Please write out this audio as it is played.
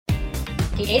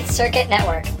The 8th Circuit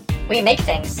Network. We make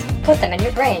things. Put them in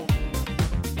your brain.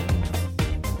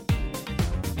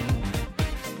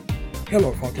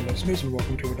 Hello, funky listeners, and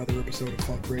welcome to another episode of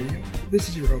Funk Radio. This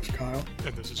is your host, Kyle.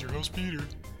 And this is your host, Peter.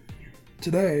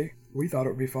 Today, we thought it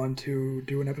would be fun to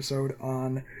do an episode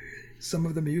on some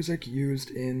of the music used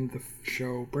in the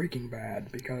show Breaking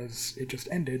Bad, because it just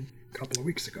ended a couple of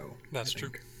weeks ago. That's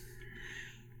true.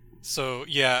 So,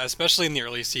 yeah, especially in the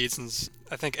early seasons,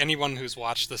 I think anyone who's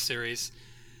watched the series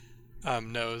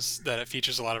knows that it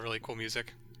features a lot of really cool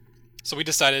music. So we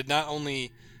decided not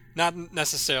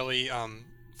necessarily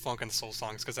funk and soul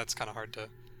songs, because that's kind of hard to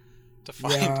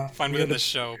find within this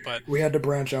show, but we had to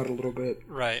branch out a little bit.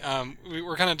 Right. We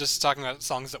were kind of just talking about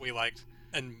songs that we liked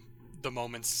and the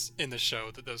moments in the show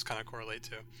that those kind of correlate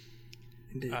to.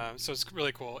 Indeed. So it's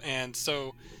really cool. And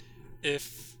so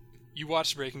if you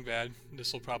watched Breaking Bad,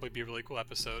 this will probably be a really cool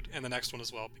episode, and the next one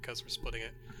as well, because we're splitting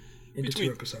it into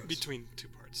two episodes. Between two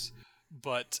parts.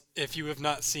 But if you have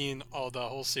not seen the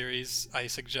whole series, I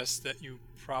suggest that you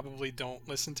probably don't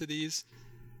listen to these,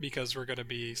 because we're going to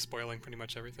be spoiling pretty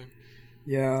much everything.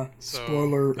 Yeah, so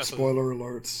spoiler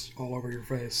alerts all over your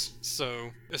face. So,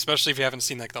 especially if you haven't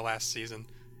seen like the last season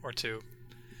or two,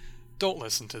 don't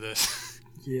listen to this.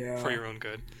 Yeah. For your own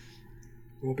good.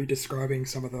 We'll be describing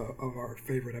some of our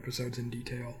favorite episodes in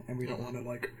detail, and we don't want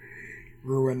to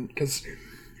ruin, because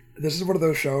this is one of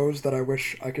those shows that I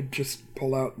wish I could just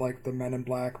pull out the Men in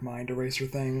Black mind eraser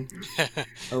thing,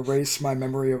 erase my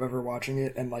memory of ever watching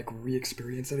it, and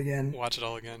re-experience it again. Watch it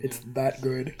all again. It's that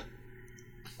good.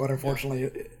 But unfortunately,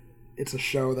 it's a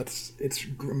show it's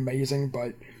amazing,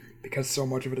 but because so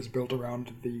much of it is built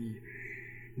around the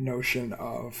notion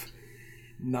of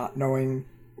not knowing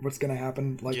what's going to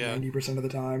happen 90% of the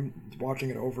time,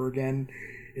 watching it over again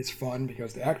is fun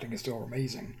because the acting is still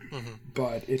amazing. Mm-hmm.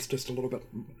 But it's just a little bit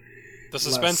the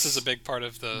suspense is a big part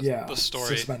of the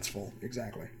story. Suspenseful,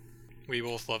 exactly. We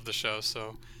both love the show,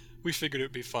 so we figured it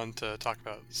would be fun to talk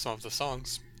about some of the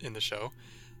songs in the show.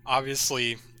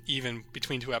 Obviously, even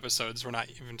between two episodes, we're not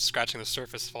even scratching the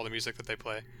surface of all the music that they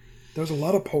play. There's a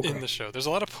lot of polka in the show. There's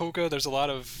a lot of polka. There's a lot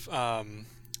of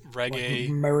reggae,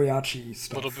 mariachi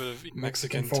stuff, a little bit of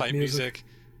Mexican type music,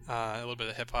 a little bit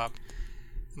of hip hop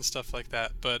and stuff like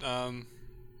that. But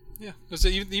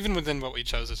even within what we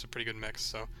chose, it's a pretty good mix.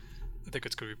 So I think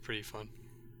it's going to be pretty fun.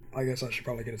 I guess I should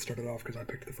probably get it started off because I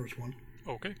picked the first one.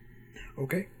 Okay.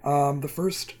 The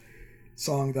first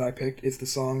song that I picked is the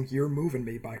song "You're Moving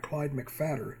Me" by Clyde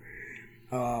McPhatter.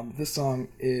 This song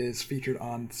is featured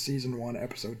on Season 1,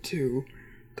 Episode 2,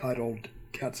 titled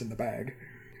Cats in the Bag.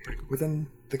 Within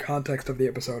the context of the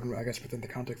episode, and I guess within the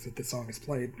context that this song is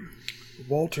played,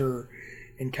 Walter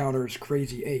encounters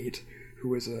Crazy 8,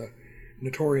 who is a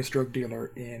notorious drug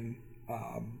dealer in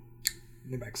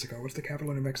New Mexico. What's the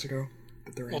capital of New Mexico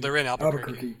that they're in? Well, they're in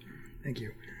Albuquerque. Thank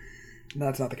you. No,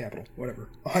 that's not the capital. Whatever.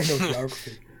 I know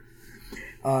geography.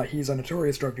 He's a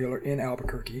notorious drug dealer in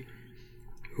Albuquerque,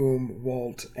 whom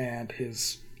Walt and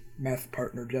his meth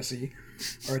partner Jesse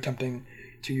are attempting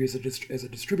to use as a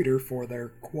distributor for their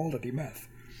quality meth.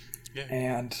 Yeah.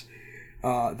 And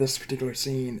this particular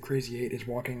scene, Crazy 8 is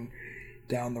walking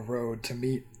down the road to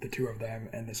meet the two of them,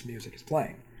 and this music is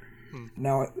playing.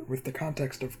 Now, with the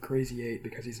context of Crazy 8,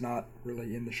 because he's not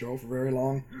really in the show for very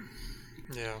long,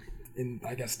 in,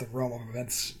 I guess, the realm of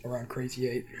events around Crazy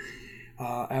 8,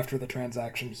 after the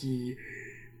transaction, he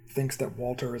thinks that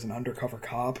Walter is an undercover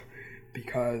cop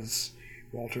because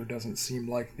Walter doesn't seem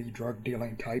like the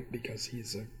drug-dealing type because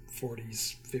he's a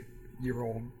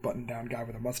 40-year-old button-down guy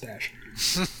with a mustache.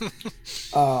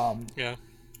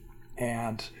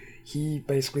 And he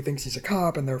basically thinks he's a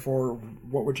cop, and therefore,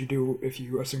 what would you do if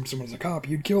you assumed someone's a cop?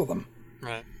 You'd kill them.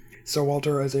 Right. So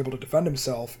Walter is able to defend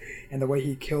himself, and the way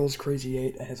he kills Crazy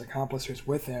 8 and his accomplice who's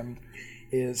with him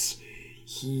is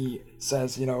he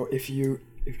says, if you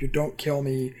don't kill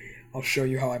me, I'll show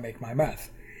you how I make my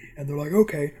meth. And they're like,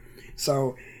 okay.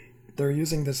 So they're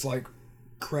using this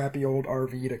crappy old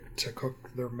RV to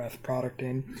cook their meth product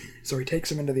in. So he takes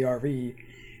them into the RV,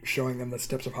 showing them the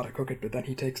steps of how to cook it, but then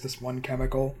he takes this one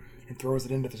chemical and throws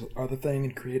it into this other thing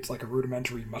and creates a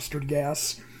rudimentary mustard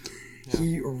gas. Yeah.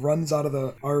 He runs out of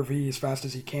the RV as fast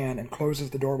as he can and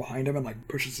closes the door behind him and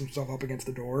pushes himself up against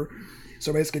the door.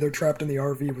 So basically they're trapped in the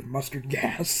RV with mustard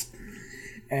gas,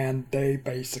 and they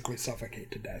basically suffocate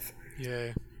to death.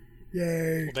 Yay.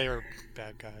 Well, they were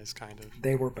bad guys, kind of.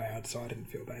 They were bad, so I didn't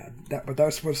feel bad.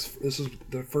 This is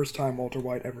the first time Walter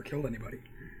White ever killed anybody.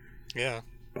 Yeah.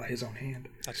 By his own hand.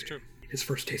 That's true. His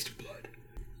first taste of blood.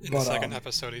 In the second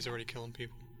episode, he's already killing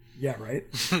people. Yeah, right?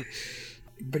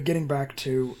 But getting back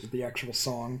to the actual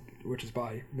song, which is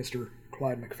by Mr.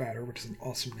 Clyde McPhatter, which is an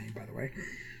awesome name, by the way.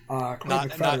 Clyde Not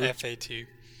McPhatter. FAT.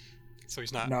 So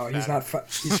he's not. No, fatter. he's not.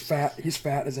 He's fat. He's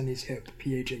fat as in he's hip.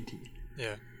 PHAT.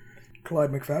 Yeah.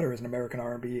 Clyde McPhatter is an American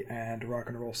R&B and rock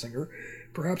and roll singer,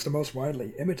 perhaps the most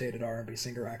widely imitated R&B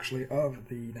singer actually of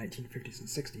the 1950s and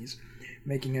 60s,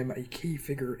 making him a key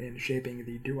figure in shaping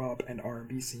the doo-wop and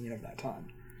R&B scene of that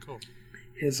time. Cool.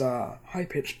 His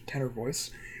high-pitched tenor voice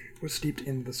was steeped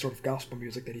in the sort of gospel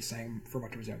music that he sang for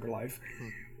much of his younger life,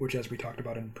 which, as we talked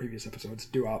about in previous episodes,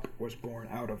 doo-wop was born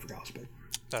out of gospel.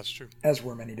 That's true. As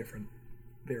were many different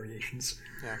variations.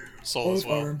 Yeah. Soul as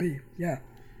well. R&B, yeah.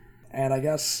 And I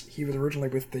guess he was originally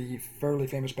with the fairly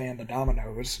famous band The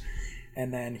Dominoes,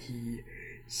 and then he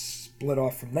split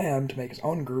off from them to make his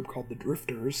own group called The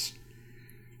Drifters.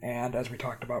 And as we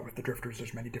talked about with The Drifters,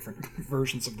 there's many different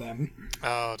versions of them.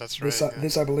 Oh, that's right.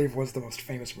 This, I believe, was the most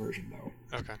famous version, though.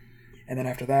 Okay. And then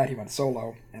after that, he went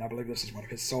solo, and I believe this is one of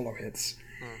his solo hits.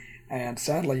 And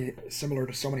sadly, similar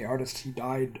to so many artists, he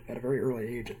died at a very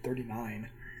early age, at 39,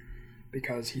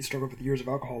 because he struggled with years of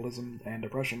alcoholism and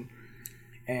depression.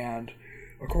 And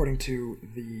according to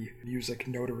the music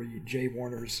notary Jay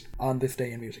Warner's On This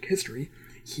Day in Music History,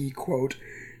 he, quote,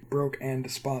 broke and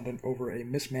despondent over a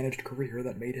mismanaged career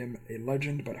that made him a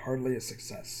legend but hardly a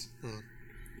success.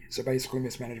 So basically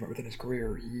mismanagement within his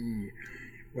career. He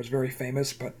was very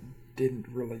famous but didn't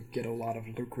really get a lot of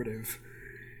lucrative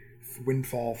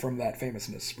windfall from that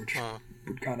famousness, which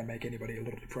would kind of make anybody a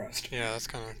little depressed. Yeah, that's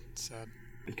kind of sad.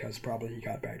 Because probably he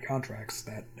got bad contracts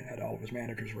that had all of his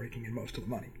managers raking in most of the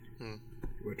money,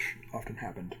 which often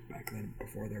happened back then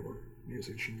before there were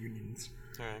musician unions.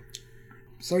 Alright.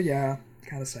 So yeah,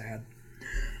 kind of sad.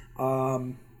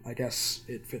 I guess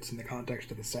it fits in the context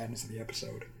of the sadness of the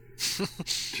episode.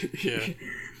 Yeah.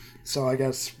 So I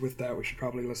guess with that we should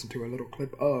probably listen to a little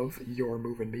clip of You're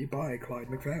Moving Me by Clyde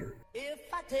McPhatter. If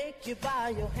I take you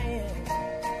by your hand,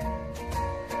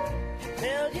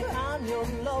 tell you I'm your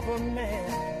lover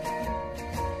man,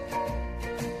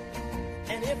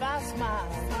 and if I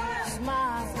smile,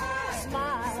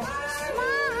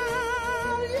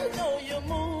 you know you're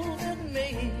moving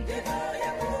me.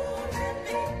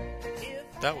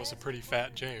 That was a pretty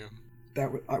fat jam.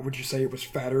 Would you say it was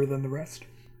fatter than the rest?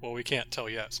 Well, we can't tell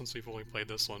yet since we've only played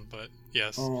this one, but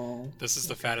yes, this is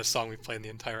the fattest song we've played in the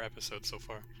entire episode so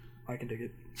far. I can dig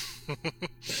it.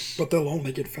 But they'll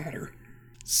only get fatter.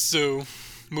 So,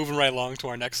 moving right along to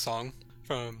our next song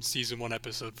from Season 1,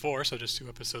 Episode 4, so just 2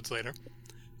 episodes later,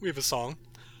 we have a song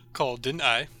called Didn't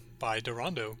I by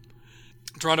Durando.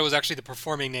 Durando was actually the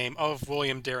performing name of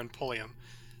William Darren Pulliam,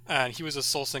 and he was a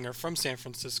soul singer from San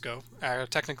Francisco,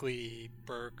 technically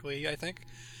Berkeley, I think,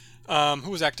 who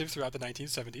was active throughout the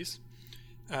 1970s.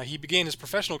 He began his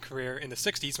professional career in the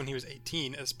 60s when he was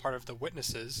 18 as part of the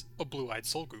Witnesses, a blue-eyed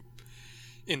soul group.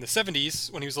 In the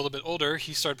 70s, when he was a little bit older,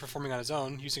 he started performing on his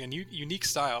own using a unique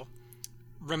style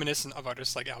reminiscent of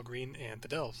artists like Al Green and the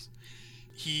Dells.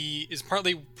 He is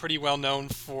partly pretty well known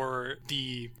for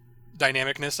the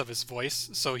dynamicness of his voice.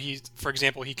 So for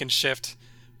example, he can shift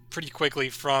pretty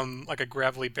quickly from like a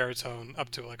gravelly baritone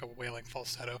up to like a wailing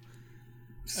falsetto.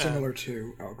 Similar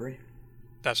to Al Green.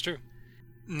 That's true.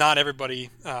 Not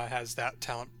everybody has that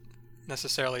talent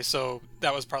necessarily, so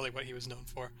that was partly what he was known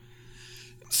for.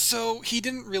 So he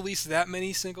didn't release that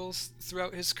many singles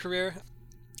throughout his career.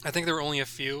 I think there were only a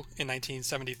few in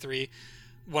 1973,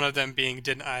 one of them being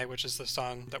Didn't I, which is the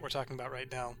song that we're talking about right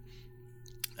now.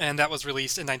 And that was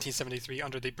released in 1973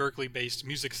 under the Berkeley-based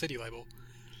Music City label.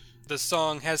 The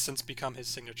song has since become his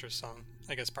signature song,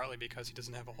 I guess partly because he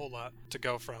doesn't have a whole lot to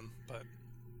go from, but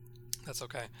that's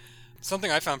okay.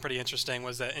 Something I found pretty interesting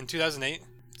was that in 2008,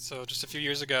 so just a few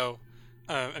years ago,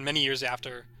 and many years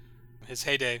after his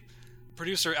heyday,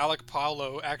 producer Alec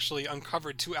Paulo actually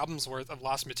uncovered 2 albums worth of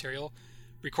lost material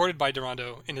recorded by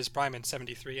Durando in his prime in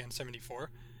 73 and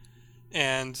 74.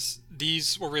 And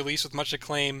these were released with much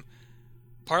acclaim,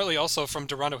 partly also from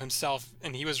Durando himself,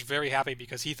 and he was very happy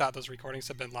because he thought those recordings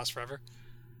had been lost forever.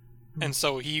 And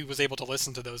so he was able to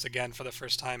listen to those again for the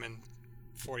first time in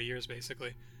 40 years,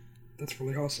 basically. That's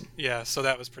really awesome. Yeah, so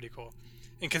that was pretty cool.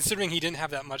 And considering he didn't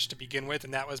have that much to begin with,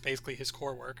 and that was basically his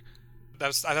core work,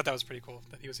 I thought that was pretty cool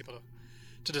that he was able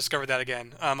to discover that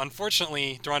again.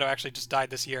 Unfortunately, Durando actually just died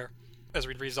this year as a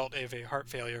result of a heart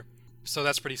failure, so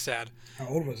that's pretty sad. How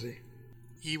old was he?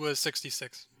 He was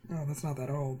 66. Oh, that's not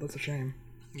that old. That's a shame.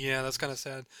 Yeah, that's kind of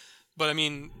sad. But I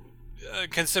mean,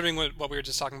 considering what we were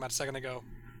just talking about a second ago,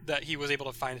 that he was able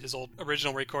to find his old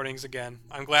original recordings again,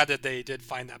 I'm glad that they did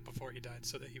find that before he died,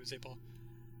 so that he was able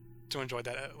to enjoy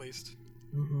that at least.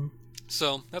 Mm-hmm.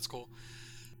 So, that's cool.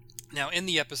 Now, in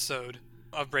the episode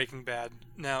of Breaking Bad,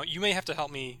 now, you may have to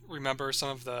help me remember some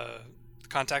of the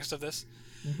context of this,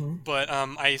 Mm-hmm. But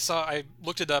I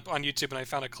looked it up on YouTube and I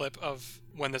found a clip of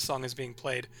when this song is being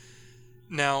played.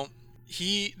 Now,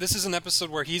 this is an episode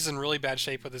where he's in really bad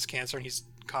shape with his cancer and he's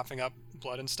coughing up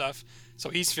blood and stuff. So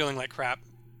he's feeling like crap,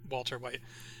 Walter White.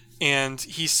 And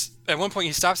at one point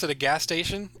he stops at a gas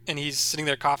station and he's sitting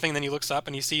there coughing, and then he looks up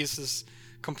and he sees this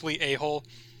complete a-hole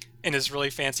in his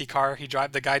really fancy car.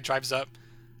 The guy drives up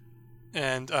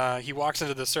and he walks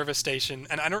into the service station,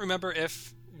 and I don't remember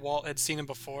if Walt had seen him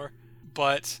before,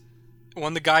 but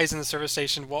when the guy's in the service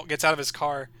station, Walt gets out of his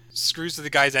car, screws to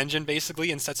the guy's engine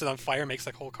basically, and sets it on fire, makes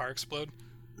the whole car explode.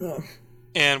 Oh.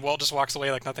 And Walt just walks away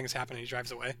like nothing's happened. He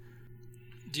drives away.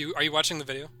 Are you watching the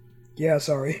video? Yeah,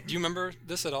 sorry. Do you remember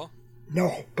this at all?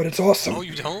 No, but it's awesome. Oh,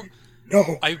 you don't?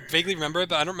 No. I vaguely remember it,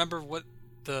 but I don't remember what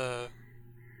the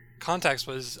context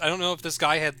was. I don't know if this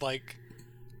guy had, like,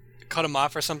 cut him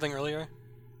off or something earlier,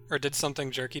 or did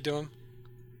something jerky to him.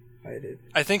 I did.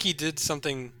 I think he did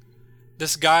something.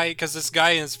 This guy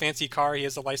in his fancy car, he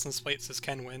has a license plate that says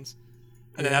Ken Wins.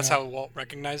 And then that's how Walt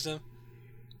recognized him.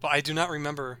 But I do not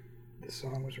remember. This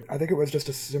song was... I think it was just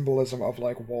a symbolism of,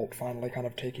 like, Walt finally kind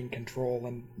of taking control,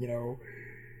 and,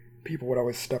 people would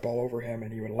always step all over him,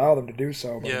 and he would allow them to do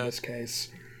so, but in this case,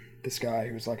 this guy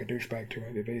who's like a douchebag to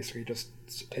him, he basically just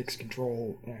takes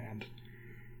control and,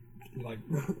 like,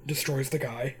 destroys the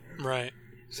guy. Right.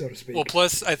 So to speak. Well,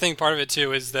 plus, I think part of it,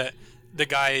 too, is that the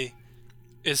guy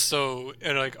is so,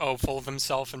 full of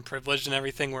himself and privileged and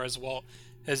everything, whereas Walt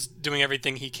is doing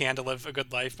everything he can to live a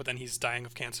good life, but then he's dying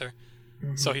of cancer.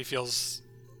 Mm-hmm. So he feels...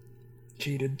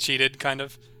 Cheated, kind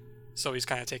of. So he's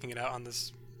kind of taking it out on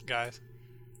this guy.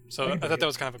 So I thought that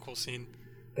was kind of a cool scene.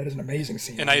 That is an amazing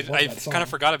scene. And I kind of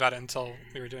forgot about it until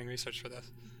we were doing research for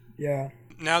this. Yeah.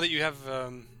 Now that you have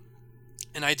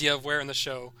an idea of where in the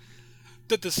show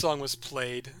that this song was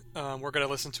played, we're going to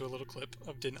listen to a little clip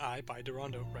of Didn't I by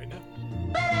Durando right now.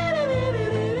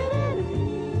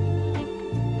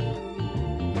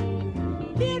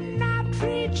 Didn't I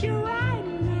treat you right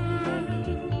now?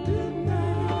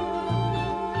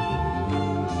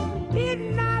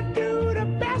 Didn't I do the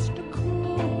best I could?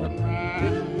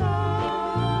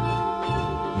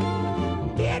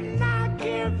 Didn't I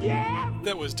give you?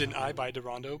 That was Didn't I by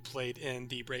Durando, played in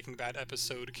the Breaking Bad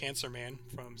episode Cancer Man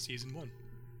from season 1.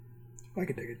 I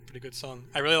could dig it. Pretty good song.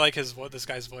 I really like this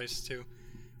guy's voice too,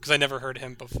 because I never heard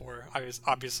him before.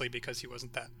 Obviously because he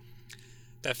wasn't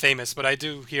that famous, but I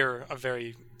do hear a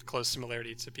very close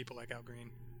similarity to people like Al Green.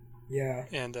 Yeah.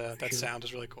 And that sound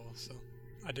is really cool, so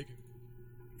I dig it.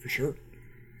 For sure.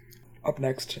 Up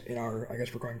next in our, I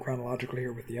guess we're going chronologically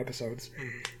here with the episodes,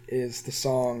 is the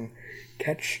song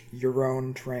Catch Your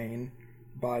Own Train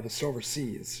by the Silver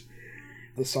Seas.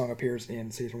 This song appears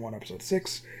in Season 1, Episode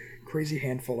 6, Crazy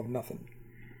Handful of Nothing.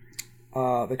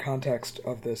 The context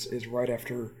of this is right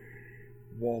after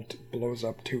Walt blows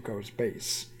up Tuco's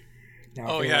base.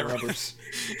 Now,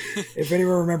 if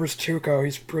anyone remembers Tuco,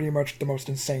 he's pretty much the most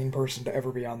insane person to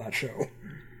ever be on that show.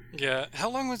 Yeah. How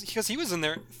long was... Because he was in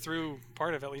there through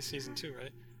part of at least Season 2,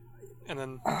 right? And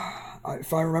then...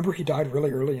 if I remember, he died really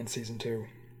early in Season 2.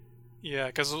 Yeah,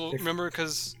 because...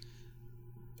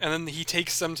 And then he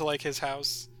takes them to, like, his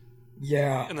house.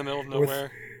 Yeah. In the middle of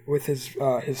nowhere. With his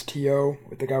T.O.,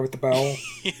 with the guy with the bell.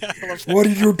 Yeah, I love that. What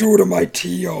did you do to my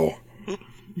T.O.?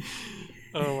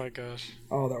 Oh my gosh.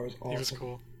 Oh, that was awesome. He was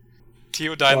cool.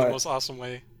 T.O. died in the most awesome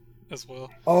way as well.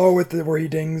 Oh, where he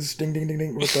dings, ding, ding, ding,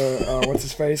 ding, with the, what's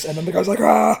his face? And then the guy's like,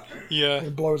 ah! Yeah. And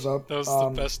it blows up. That was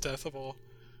the best death of all.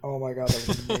 Oh my god, that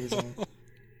was amazing.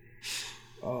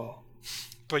 Oh.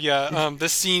 But yeah,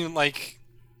 this scene, like,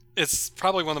 it's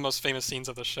probably one of the most famous scenes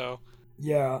of the show.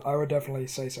 Yeah, I would definitely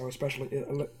say so, especially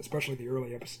the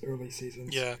early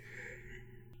seasons. Yeah.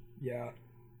 Yeah,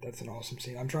 that's an awesome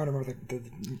scene. I'm trying to remember the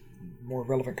more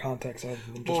relevant context other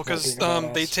than just because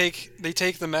they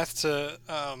take the meth to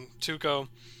Tuco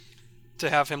to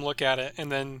have him look at it,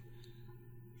 and then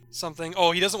something.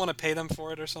 Oh, he doesn't want to pay them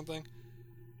for it or something.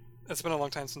 It's been a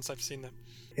long time since I've seen that.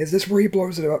 Is this where he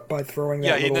blows it up by throwing that?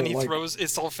 Yeah, little, and then he throws.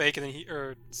 It's all fake, and then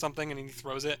or something, and then he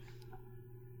throws it.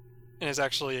 And it's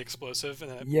actually explosive, and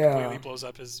then it completely blows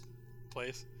up his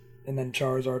place. And then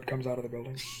Charizard comes out of the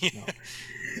building. Yeah. No.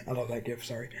 I love that gif,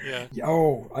 sorry. Yeah.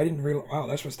 Oh, I didn't realize... Wow,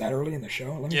 that was that early in the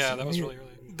show? That was really early.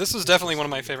 This was definitely one of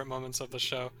my favorite moments of the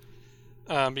show.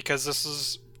 Because this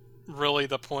is really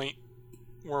the point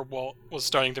where Walt was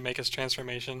starting to make his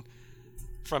transformation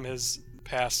from his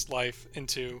past life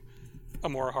into a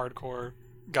more hardcore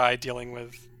guy dealing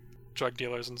with drug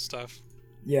dealers and stuff.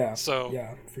 Yeah. So...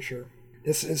 Yeah, for sure.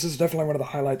 This is definitely one of the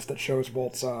highlights that shows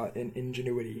Walt's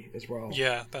ingenuity as well.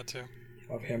 Yeah, that too.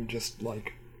 Of him just,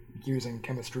 like, using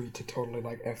chemistry to totally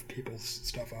like F people's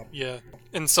stuff up. Yeah.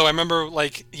 And so I remember,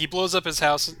 like, he blows up his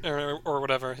house or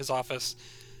whatever, his office,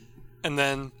 and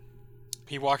then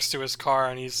he walks to his car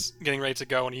and he's getting ready to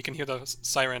go, and you can hear the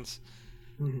sirens.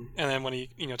 Mm-hmm. And then when he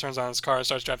turns on his car and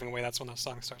starts driving away, that's when the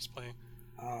song starts playing.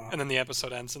 And then the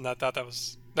episode ends, and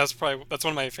that's one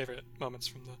of my favorite moments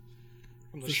from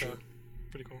the show. Sure.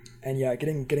 Pretty cool. And yeah,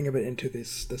 getting a bit into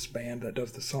this band that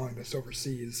does the song, the Silver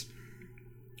Seas.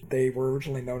 They were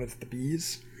originally known as the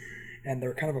Bees, and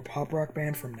they're kind of a pop rock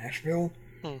band from Nashville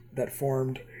that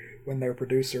formed when their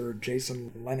producer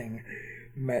Jason Lenning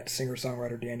met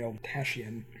singer-songwriter Daniel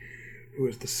Tashian, who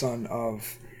is the son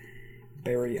of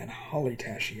Barry and Holly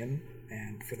Tashian.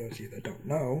 And for those of you that don't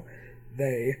know,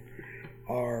 they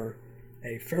are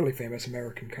a fairly famous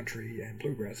American country and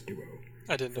bluegrass duo.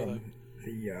 I didn't know that.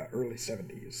 The early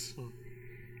 70s.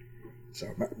 So,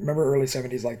 remember early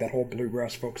 70s, like that whole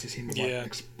bluegrass folksy scene was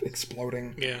like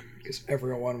exploding? Yeah. Because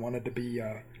everyone wanted to be,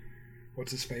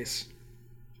 what's his face?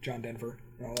 John Denver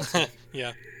and all that stuff.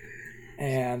 Yeah.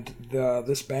 And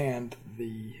this band,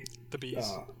 the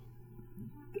Bees.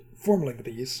 Formerly the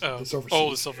Bees, the Silver Seas. Oh,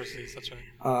 the Silver Seas, that's right.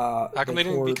 How come they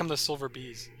didn't become the Silver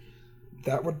Bees?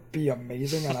 That would be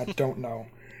amazing, and I don't know.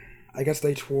 I guess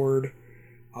they toured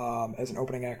as an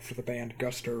opening act for the band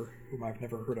Guster, whom I've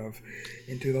never heard of,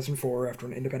 in 2004 after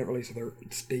an independent release of their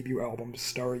debut album,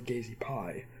 Starry Gazy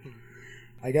Pie.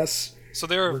 I guess... So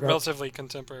they're relatively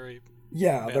contemporary.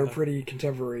 Yeah, band, they're though. pretty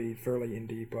contemporary, fairly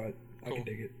indie, but Cool. I can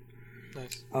dig it.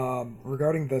 Nice.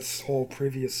 Regarding this whole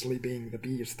previously being the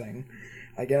Bees thing,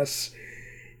 I guess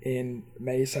in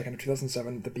May 2nd of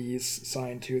 2007, the Bees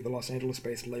signed to the Los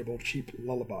Angeles-based label Cheap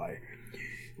Lullaby,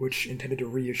 which intended to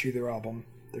reissue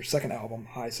their second album,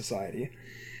 High Society.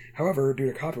 However,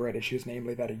 due to copyright issues,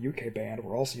 namely that a UK band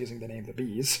were also using the name The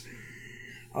Bees,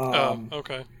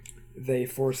 okay. they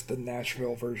forced the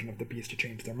Nashville version of The Bees to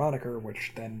change their moniker,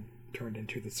 which then turned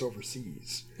into the Silver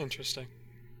Seas. Interesting.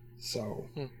 So,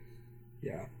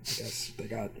 yeah, I guess they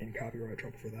got in copyright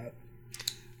trouble for that.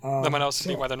 That might also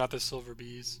be why they're not the Silver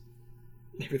Bees.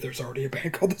 Maybe there's already a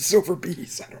band called the Silver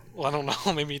Bees. I don't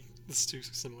know. Maybe it's too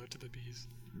similar to the Bees.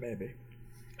 Maybe.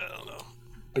 I don't know.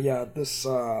 But yeah,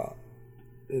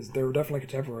 they're definitely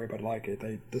contemporary, but like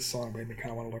it. This song made me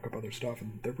kind of want to look up other stuff,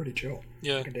 and they're pretty chill.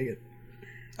 Yeah. I can dig it.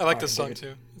 I like this song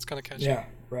too. It's kind of catchy. Yeah,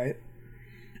 right?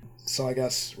 So I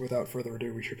guess, without further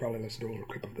ado, we should probably listen to a little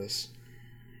clip of this.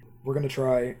 We're going to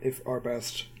try our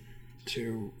best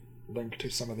to link to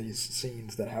some of these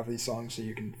scenes that have these songs so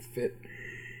you can fit.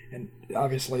 And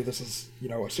obviously this is,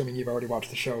 assuming you've already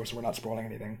watched the show, so we're not spoiling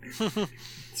anything.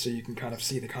 So you can kind of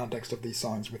see the context of these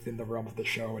songs within the realm of the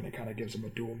show, and it kind of gives them a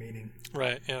dual meaning.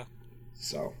 Right, yeah.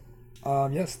 So,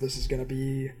 yes, this is going to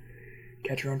be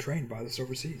Catch Your Own Train by the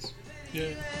Silver Seas.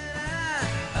 Yeah.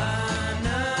 I'm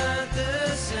not the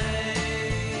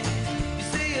same. You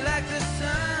say you like the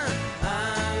sun,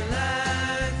 I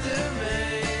like the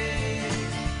rain.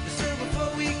 So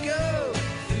before we go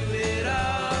through it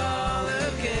all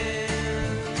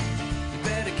again, you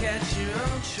better catch your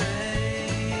own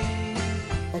train.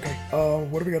 Okay,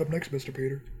 what do we got up next, Mr.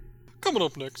 Peter? Coming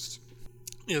up next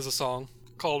is a song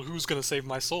called Who's Gonna Save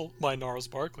My Soul by Gnarls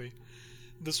Barkley.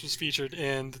 This was featured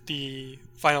in the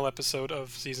final episode of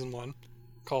Season 1,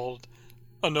 called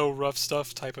A No Rough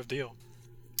Stuff Type of Deal.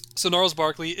 So Gnarls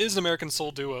Barkley is an American soul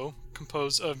duo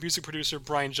composed of music producer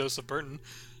Brian Joseph Burton,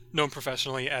 known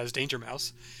professionally as Danger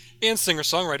Mouse, and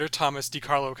singer-songwriter Thomas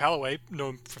DiCarlo Calloway,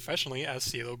 known professionally as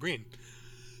CeeLo Green.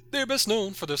 They are best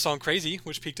known for their song Crazy,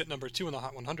 which peaked at number 2 in the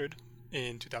Hot 100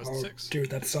 in 2006. Oh,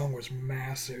 dude, that song was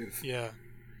massive. Yeah.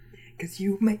 'Cause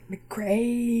you make me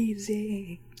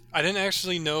crazy. I didn't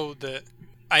actually know that...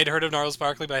 I'd heard of Gnarls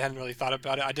Barkley, but I hadn't really thought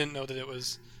about it. I didn't know that it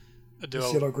was a The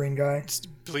duo CeeLo Green guy.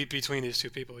 between these two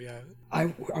people, yeah.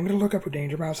 I'm gonna look up who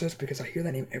Danger Mouse is because I hear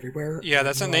that name everywhere. Yeah, I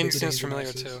that have no name idea who seems Danger familiar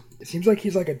Mouse is. too. It seems like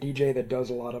he's like a DJ that does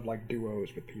a lot of like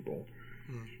duos with people.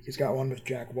 He's got one with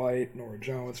Jack White, Nora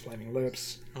Jones, Flaming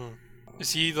Lips.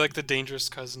 Is he like the dangerous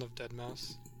cousin of Dead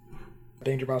Mouse?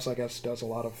 Danger Mouse, I guess, does a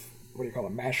lot of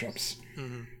mashups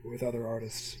with other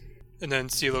artists. And then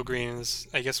CeeLo Green is,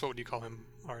 I guess, what would you call him?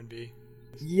 R&B?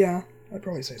 Yeah, I'd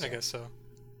probably say so. I guess so.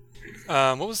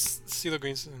 What was CeeLo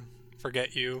Green's?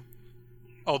 Forget You.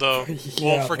 Although,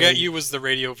 Yeah, Forget You was the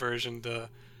radio version. The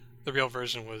real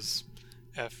version was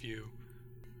F You.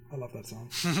 I love that song.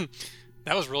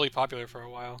 That was really popular for a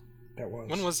while. That was.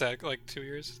 When was that? Like 3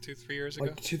 years ago?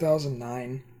 Like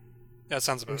 2009. That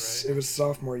sounds about right. It was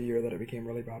sophomore year that it became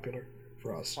really popular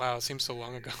for us. Wow, it seems so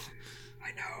long ago.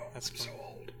 I know. That's I'm fun. so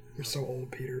old. You're so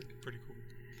old, Peter. Pretty cool.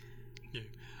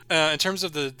 Yeah. In terms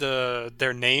of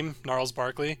their name, Gnarls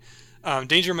Barkley,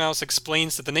 Danger Mouse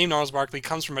explains that the name Gnarls Barkley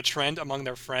comes from a trend among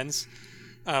their friends.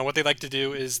 What they like to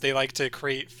do is they like to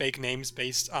create fake names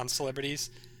based on celebrities.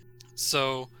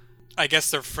 So I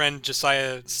guess their friend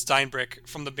Josiah Steinbrick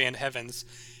from the band Heavens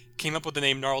came up with the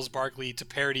name Gnarls Barkley to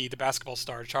parody the basketball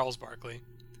star Charles Barkley.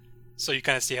 So you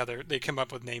kind of see how they come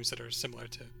up with names that are similar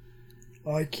to...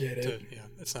 I get it. Yeah,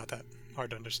 it's not that hard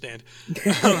to understand.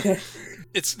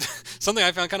 It's something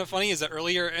I found kind of funny is that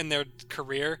earlier in their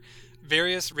career,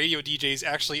 various radio DJs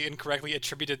actually incorrectly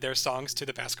attributed their songs to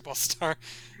the basketball star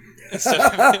instead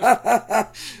of him.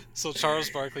 So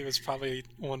Charles Barkley was probably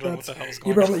wondering what the hell was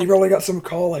going on. You probably got some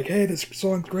call like, "Hey, this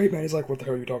song's great, man." He's like, "What the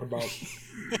hell are you talking about?"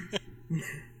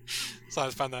 So I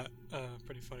just found that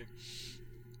pretty funny.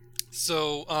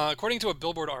 So according to a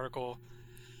Billboard article,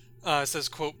 it says,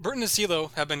 quote, Burton and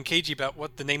CeeLo have been cagey about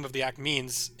what the name of the act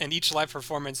means, and each live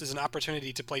performance is an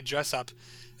opportunity to play dress-up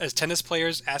as tennis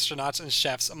players, astronauts, and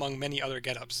chefs, among many other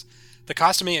get-ups. The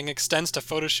costuming extends to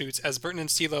photo shoots, as Burton and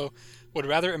CeeLo would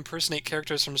rather impersonate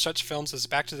characters from such films as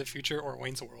Back to the Future or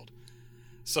Wayne's World.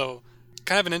 So,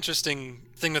 kind of an interesting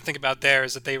thing to think about there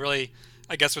is that they really,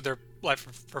 I guess with their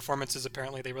live performances,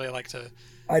 apparently, they really like to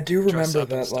I do dress remember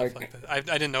up and that, stuff like that. I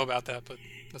didn't know about that, but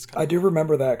that's kind of... I do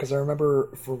remember that, because I remember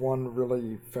for one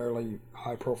really fairly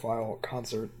high-profile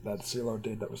concert that CeeLo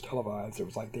did that was televised, it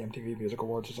was like the MTV Music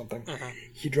Awards or something,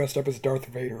 he dressed up as Darth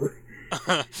Vader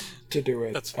to do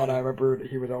it. That's funny. And I remember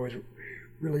he was always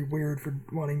really weird for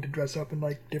wanting to dress up in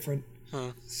like different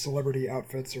celebrity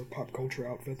outfits or pop culture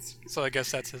outfits. So I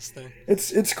guess that's his thing.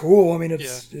 It's cool. I mean,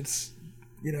 it's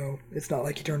you know, it's not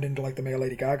like he turned into like the male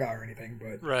Lady Gaga or anything,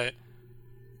 but right.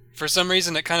 For some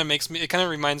reason, it kind of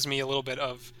reminds me a little bit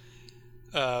of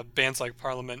bands like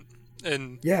Parliament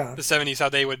in the 70s, how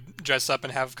they would dress up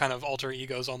and have kind of alter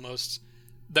egos almost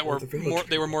that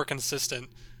were more consistent,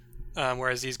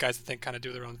 whereas these guys I think kind of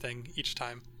do their own thing each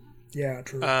time. Yeah,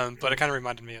 true. But it kind of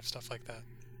reminded me of stuff like that.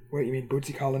 Wait, you mean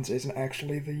Bootsy Collins isn't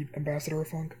actually the ambassador of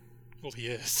funk? Well, he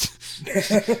is.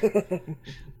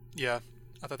 Yeah,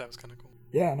 I thought that was kind of cool.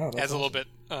 Yeah, no, that's adds awesome. a little bit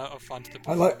of fun to the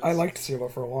I performance. liked CeeLo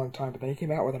for a long time, but then he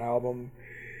came out with a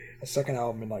second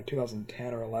album in like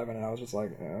 2010 or 11, and I was just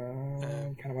like,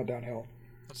 kind of went downhill.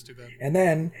 Let's do that. And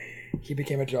then he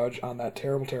became a judge on that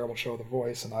terrible, terrible show, The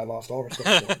Voice, and I lost all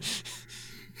respect for him.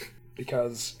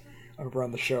 Because I remember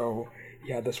on the show,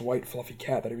 he had this white fluffy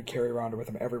cat that he would carry around with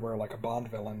him everywhere like a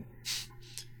Bond villain.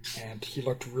 And he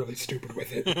looked really stupid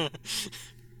with it.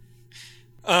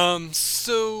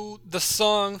 So the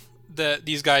song that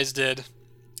these guys did,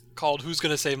 called Who's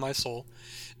Gonna Save My Soul,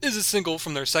 is a single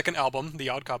from their second album, The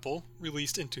Odd Couple,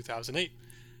 released in 2008.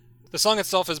 The song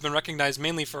itself has been recognized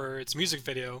mainly for its music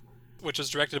video, which was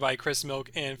directed by Chris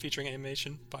Milk and featuring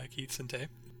animation by Keith Sinte.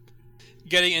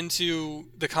 Getting into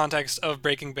the context of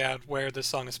Breaking Bad, where this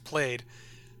song is played,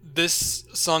 this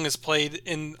song is played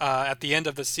in at the end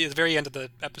of the very end of the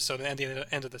episode and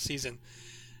the end of the season,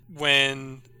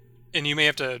 when, and you may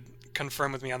have to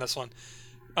confirm with me on this one,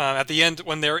 at the end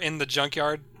when they're in the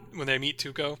junkyard when they meet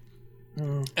Tuco,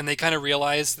 and they kind of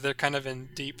realize that they're kind of in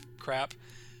deep crap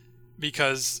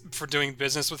because for doing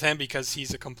business with him because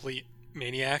he's a complete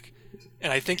maniac,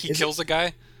 and I think he kills a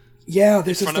guy. Yeah,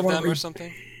 this in is front the of one them where or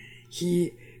something.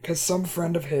 Because some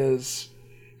friend of his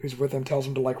who's with him tells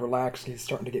him to like relax, and he's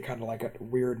starting to get kind of like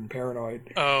weird and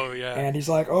paranoid. Oh yeah. And he's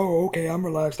like, "Oh, okay, I'm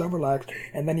relaxed,"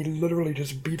 and then he literally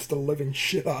just beats the living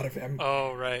shit out of him.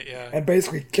 Oh right, yeah. And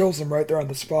basically kills him right there on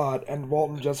the spot. And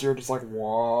Walt and Jesse are just like,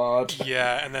 "What?"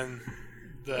 Yeah, and then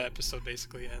the episode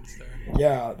basically ends there.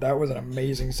 Yeah, that was an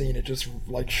amazing scene. It just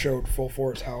like showed full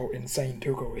force how insane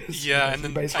Tuco is. Yeah, and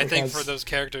then I think for those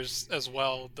characters as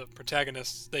well, the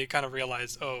protagonists, they kind of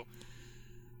realize, oh,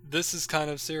 this is kind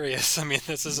of serious. I mean,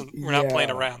 this isn't, we're not playing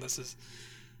around. This is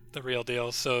the real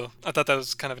deal. So I thought that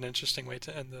was kind of an interesting way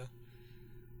to end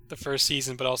the first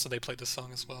season, but also they played the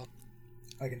song as well,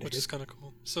 which is kind of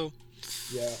cool. So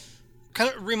yeah,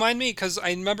 kind of remind me, because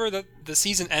I remember that the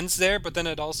season ends there, but then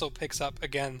it also picks up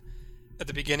again at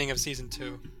the beginning of season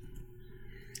 2.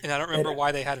 And I don't remember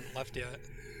why they hadn't left yet.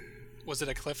 Was it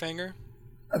a cliffhanger?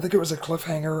 I think it was a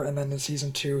cliffhanger, and then in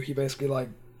season 2, he basically like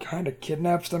kind of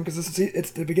kidnaps them, because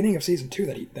it's the beginning of season 2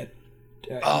 that he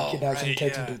kidnaps them and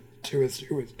takes them to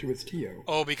his Tio.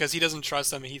 Oh, because he doesn't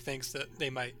trust them, and he thinks that they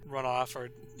might run off or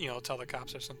tell the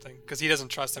cops or something. Because he doesn't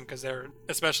trust them, because they're,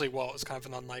 especially Walt, is kind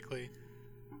of an unlikely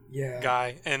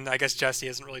guy, and I guess Jesse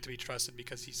isn't really to be trusted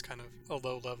because he's kind of a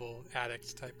low-level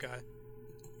addict type guy.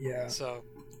 Yeah. So,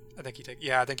 I think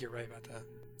I think you're right about that.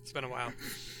 It's been a while.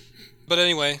 But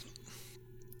anyway,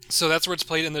 so that's where it's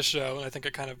played in the show, and I think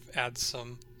it kind of adds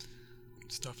some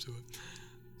stuff to it.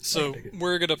 So dig it.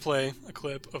 we're gonna play a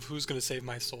clip of "Who's Gonna Save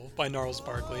My Soul" by Gnarls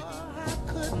Barkley. How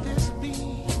could this be?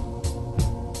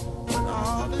 When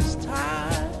all this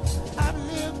time I've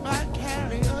lived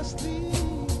vicariously.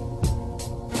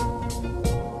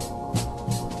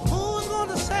 Who's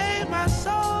gonna save my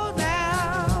soul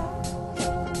now?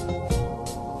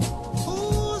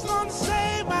 Who's gonna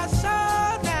save my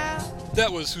soul now?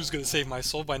 That was "Who's Gonna Save My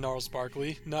Soul" by Gnarls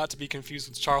Barkley, not to be confused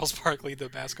with Charles Barkley, the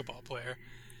basketball player,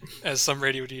 as some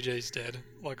radio DJs did.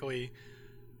 Luckily,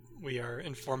 we are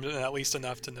informed at least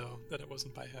enough to know that it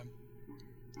wasn't by him.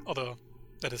 Although,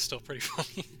 that is still pretty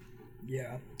funny.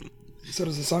 Yeah. So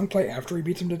does the song play after he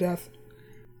beats him to death?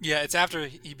 Yeah, it's after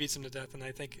he beats him to death, and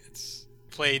I think it's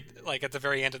played like at the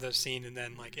very end of the scene and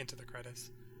then like into the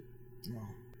credits. No.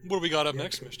 What do we got up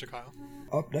next, Mr. Kyle?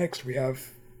 Up next, we have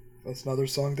another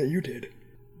song that you did.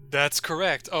 That's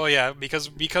correct. Oh yeah,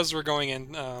 because we're going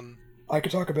in. I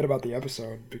could talk a bit about the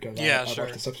episode because Yeah, I sure.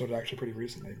 watched this episode actually pretty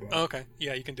recently. But Okay,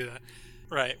 yeah, you can do that.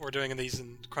 Right, we're doing these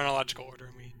in chronological order,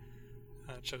 and we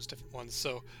chose different ones,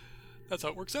 so that's how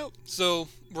it works out. So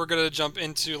we're gonna jump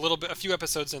into a few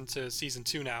episodes into season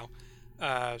 2 now,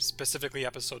 specifically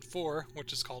episode 4,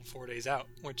 which is called 4 Days Out,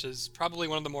 which is probably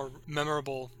one of the more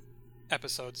memorable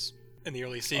episodes in the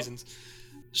early seasons.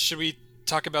 Should we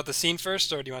talk about the scene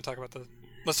first, or do you want to talk about the?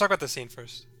 Let's talk about the scene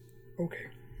first. Okay.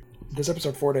 This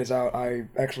episode, 4 Days Out, I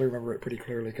actually remember it pretty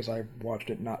clearly because I watched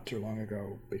it not too long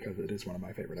ago because it is one of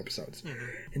my favorite episodes.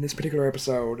 Mm-hmm. In this particular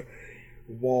episode,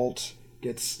 Walt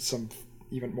gets some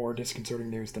even more disconcerting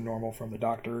news than normal from the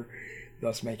doctor,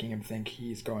 thus making him think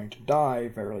he's going to die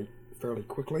fairly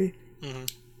quickly. Mm-hmm.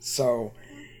 So,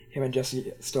 him and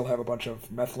Jesse still have a bunch of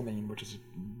methylamine, which is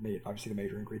obviously the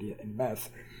major ingredient in meth,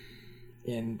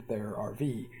 in their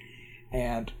RV.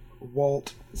 And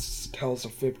Walt tells a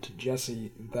fib to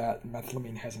Jesse that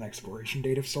methylamine has an expiration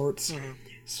date of sorts,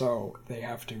 so they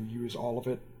have to use all of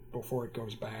it before it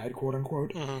goes bad, quote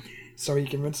unquote. So he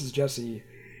convinces Jesse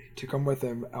to come with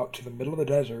him out to the middle of the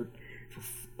desert for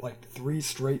like 3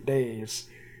 straight days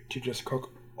to just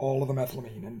cook all of the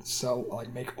methylamine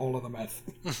and make all of the meth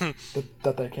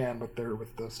that they can with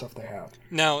the stuff they have.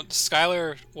 Now,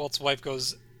 Skylar, Walt's wife,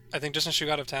 goes, I think, doesn't she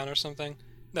go out of town or something?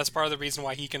 That's part of the reason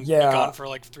why he can be gone for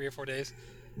like 3 or 4 days.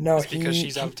 No, it's because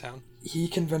she's out of town. He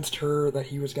convinced her that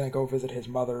he was going to go visit his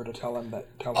mother to tell her that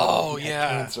he had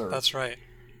cancer. That's right.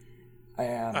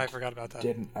 And I forgot about that.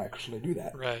 Didn't actually do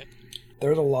that. Right.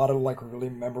 There's a lot of like really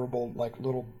memorable like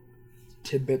little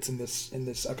tidbits in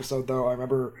this episode though. I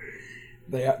remember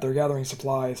they're gathering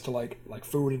supplies to like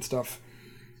food and stuff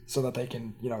so that they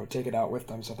can take it out with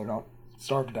them so they don't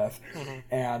starve to death.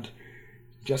 And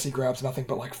Jesse grabs nothing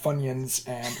but like Funyuns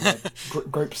and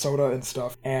like, grape soda and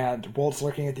stuff, and Walt's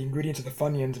looking at the ingredients of the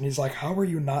Funyuns and he's like, how are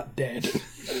you not dead?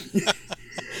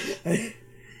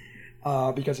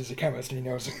 Because he's a chemist and he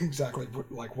knows exactly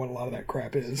what a lot of that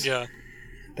crap is. Yeah.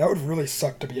 That would really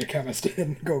suck to be a chemist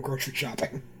and go grocery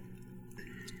shopping.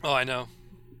 Oh, I know.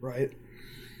 Right?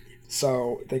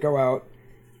 So they go out.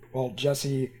 Well,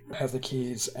 Jesse has the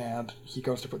keys, and he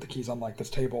goes to put the keys on, like, this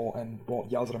table, and Walt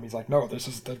yells at him. He's like, no, this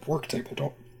is the work table.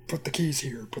 Don't put the keys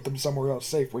here. Put them somewhere else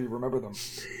safe where you remember them.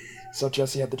 So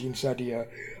Jesse had the genius idea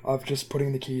of just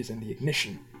putting the keys in the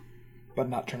ignition, but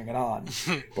not turning it on.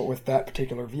 But with that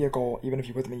particular vehicle, even if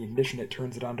you put them in the ignition, it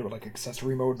turns it on to, like,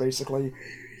 accessory mode, basically.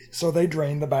 So they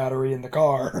drain the battery in the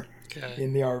car,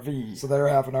 in the RV. So they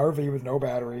have an RV with no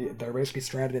battery. They're basically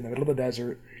stranded in the middle of the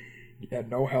desert. Had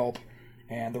no help.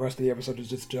 And the rest of the episode is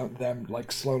just them,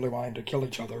 like, slowly wanting to kill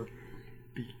each other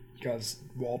because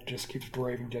Walt just keeps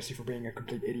berating Jesse for being a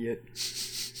complete idiot.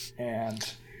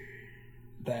 And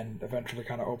then eventually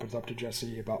kind of opens up to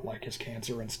Jesse about, like, his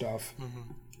cancer and stuff.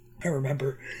 I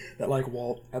remember that, like,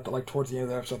 Walt, towards the end of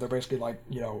the episode, they're basically, like,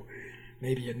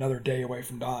 maybe another day away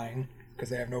from dying because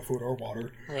they have no food or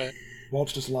water. Right.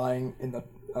 Walt's just lying in the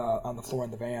on the floor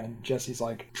in the van, and Jesse's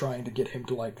like trying to get him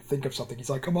to like think of something. He's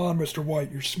like, "Come on, Mr.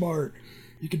 White, you're smart.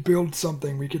 You could build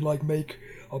something. We could like make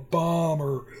a bomb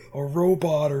or a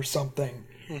robot or something.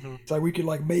 It's like we could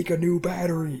like make a new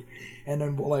battery." And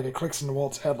then like it clicks into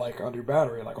Walt's head like a new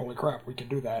battery. Like, holy crap, we can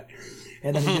do that.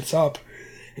 And then he gets up,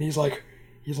 and he's like,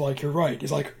 "You're right."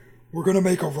 He's like, "We're gonna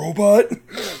make a robot."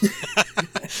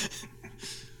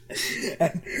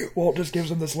 And Walt just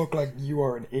gives him this look like, "You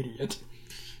are an idiot."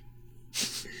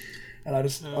 And I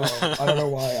just, I don't know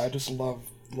why, I just love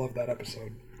that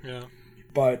episode. Yeah.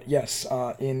 But yes,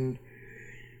 in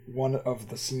one of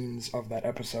the scenes of that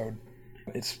episode,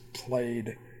 it's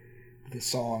played the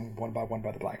song One by One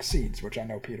by the Black Seeds, which I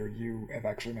know, Peter, you have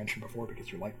actually mentioned before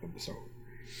because you like them, so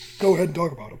go ahead and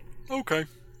talk about them. Okay.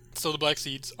 So the Black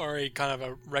Seeds are a kind of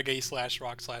a reggae /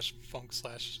 rock / funk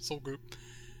 / soul group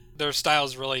Their style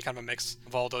is really kind of a mix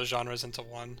of all those genres into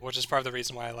one, which is part of the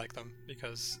reason why I like them,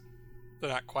 because they're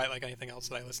not quite like anything else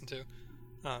that I listen to.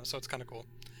 So it's kind of cool.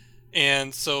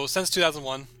 And so since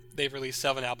 2001, they've released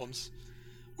 7 albums,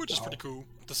 which is pretty cool.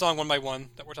 The song One by One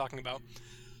that we're talking about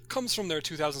comes from their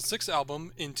 2006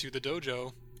 album, Into the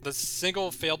Dojo. The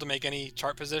single failed to make any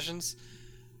chart positions,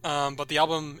 but the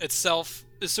album itself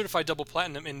is certified double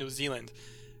platinum in New Zealand.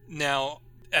 Now,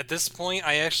 at this point,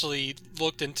 I actually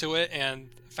looked into it and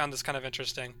found this kind of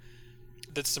interesting.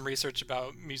 Did some research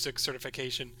about music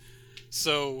certification.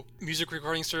 So, music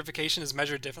recording certification is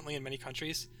measured differently in many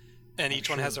countries, and each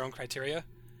one has their own criteria.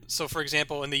 So, for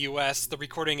example, in the U.S., the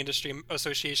Recording Industry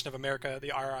Association of America, the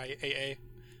RIAA,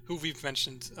 who we've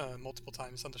mentioned multiple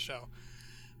times on the show,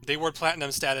 they award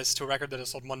platinum status to a record that has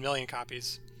sold 1 million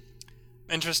copies.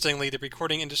 Interestingly, the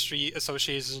Recording Industry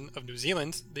Association of New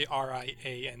Zealand, the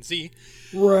RIANZ...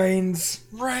 Rains.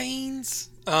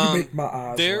 You make my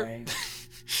eyes rain.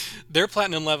 Their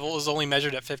platinum level is only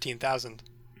measured at 15,000.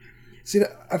 See,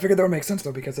 I figured that would make sense,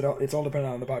 though, because it's all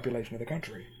dependent on the population of the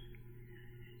country.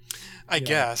 I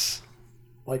guess.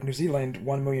 Like, New Zealand,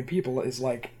 1 million people is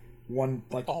all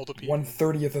the people.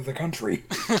 1/30th of the country.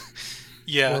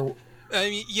 Yeah. Where, I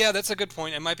mean, yeah, that's a good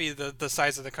point. It might be the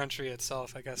size of the country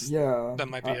itself, I guess. Yeah. That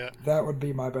might be it. That would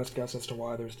be my best guess as to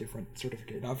why there's different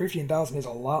certificates. Now, 15,000 is a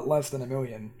lot less than 1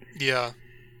 million. Yeah.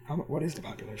 What is the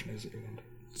population of New Zealand?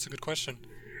 That's a good question.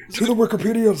 To the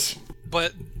Wikipedias!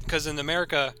 But, because in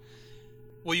America,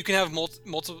 well, you can have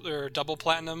multiple or double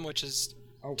platinum, which is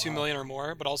 2 million or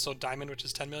more, but also diamond, which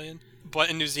is 10 million. But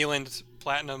in New Zealand,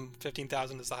 platinum,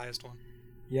 15,000 is the highest one.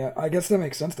 Yeah, I guess that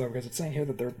makes sense, though, because it's saying here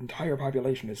that their entire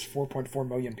population is 4.4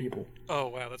 million people. Oh,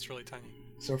 wow, that's really tiny.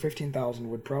 So 15,000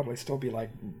 would probably still be like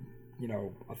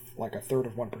a third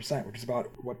of 1%, which is about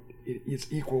what it is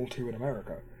equal to in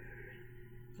America.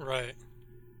 Right.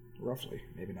 Roughly.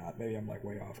 Maybe not. Maybe I'm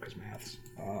way off because maths.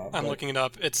 I'm looking it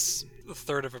up. It's a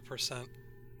third of a percent,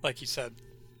 like you said.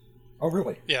 Oh,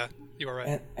 really? Yeah, you are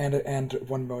right. And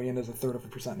 1 million is a third of a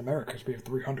percent in America because we have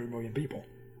 300 million people.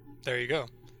 There you go.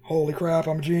 Holy crap!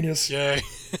 I'm a genius. Yay!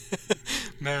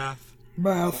 Math.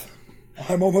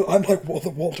 I'm like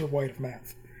the Walter White of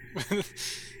math.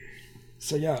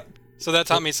 So yeah. So that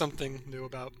taught me something new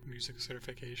about music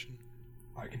certification.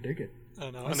 I can dig it. I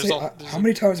don't know. How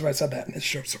many times have I said that in this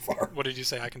show so far? What did you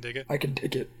say? I can dig it? I can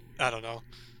dig it. I don't know.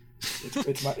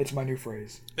 It's my new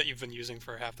phrase. That you've been using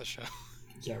for half the show.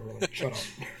 Yeah, really. Shut up.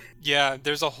 Yeah,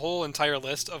 there's a whole entire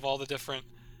list of all the different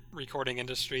recording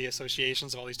industry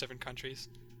associations of all these different countries.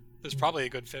 There's probably a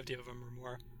good 50 of them or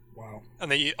more. Wow.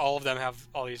 And all of them have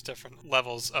all these different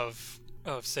levels of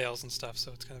sales and stuff,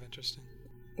 so it's kind of interesting.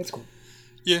 That's cool.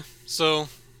 Yeah, so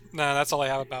that's all I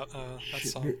have about that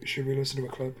song. Should we listen to a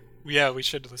clip? Yeah, we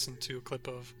should listen to a clip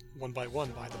of One by One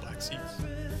by the Black Seeds.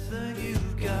 Everything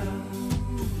you've got,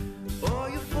 all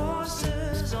your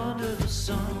forces under the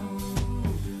sun.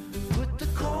 Put the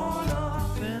corn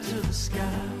up into the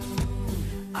sky.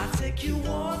 I take you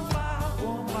one by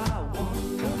one by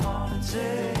one. Come on and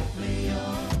take me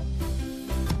on.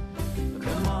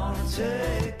 Come on and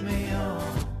take me on.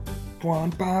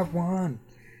 One by one.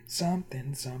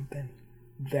 Something.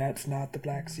 That's not the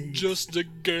Black Seeds. Just a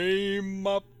game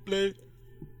I play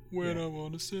when I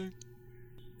want to sing.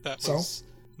 That was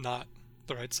not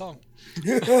the right song.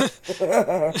 That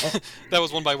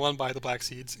was One by One by the Black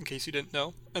Seeds, in case you didn't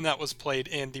know. And that was played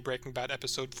in the Breaking Bad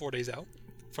episode 4 Days Out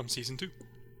from Season 2.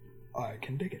 I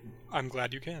can dig it. I'm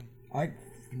glad you can. I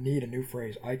need a new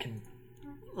phrase.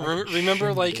 Remember,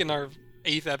 in our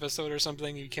 8th episode or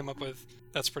something, you came up with,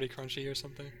 that's pretty crunchy or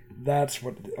something?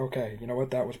 Okay, you know what?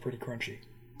 That was pretty crunchy.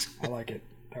 I like it.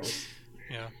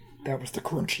 Yeah. That was the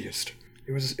crunchiest.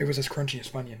 It was as crunchy as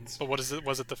Funyuns. But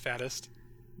was it the fattest?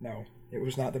 No, it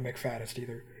was not the McFattest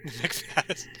either.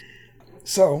 McFattest.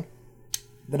 So,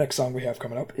 the next song we have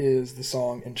coming up is the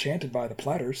song Enchanted by the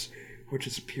Platters, which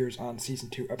appears on Season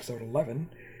 2, Episode 11,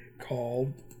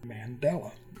 called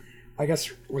Mandela. I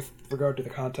guess with regard to the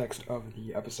context of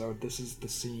the episode, this is the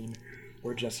scene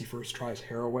where Jesse first tries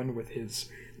heroin with his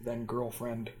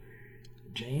then-girlfriend,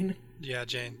 Jane? Yeah,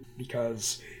 Jane.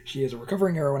 Because she is a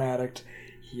recovering heroin addict,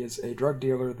 he is a drug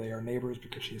dealer, they are neighbors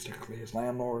because she is technically his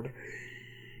landlord.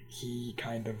 He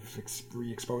kind of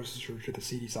re-exposes her to the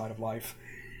seedy side of life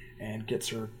and gets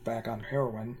her back on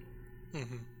heroin.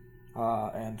 Mm-hmm.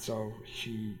 And so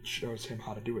she shows him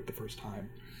how to do it the first time.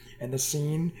 And the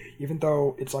scene, even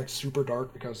though it's super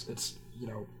dark because it's,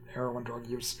 heroin drug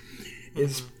use,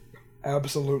 is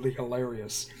absolutely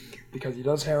hilarious. Because he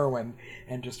does heroin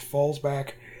and just falls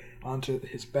back onto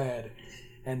his bed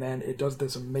and then it does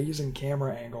this amazing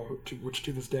camera angle, which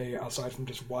to this day, aside from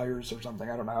just wires or something,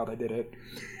 I don't know how they did it,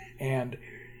 and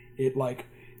it, like,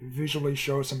 visually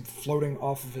shows him floating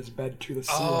off of his bed to the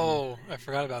ceiling. Oh, I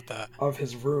forgot about that. Of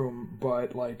his room,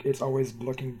 but, like, it's always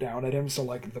looking down at him, so,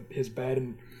 like, his bed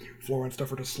and floor and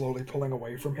stuff are just slowly pulling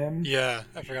away from him. Yeah,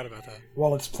 I forgot about that.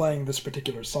 While it's playing this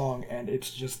particular song, and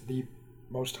it's just the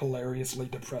most hilariously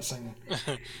depressing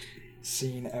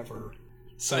scene ever.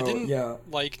 So, I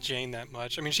didn't like Jane that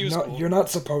much. I mean, she was cool. You're not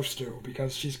supposed to,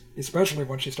 because she's... Especially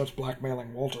when she starts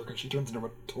blackmailing Walter, because she turns into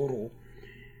a total...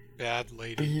 bad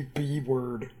lady. B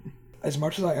word. As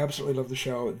much as I absolutely love the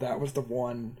show, that was the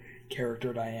one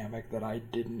character dynamic that I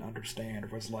didn't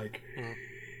understand. Was like...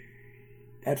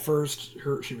 At first,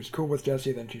 she was cool with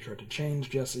Jesse, then she tried to change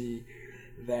Jesse,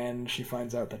 then she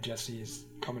finds out that Jesse is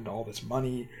coming to all this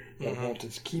money that Walt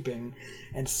is keeping,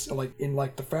 and like in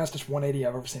like the fastest 180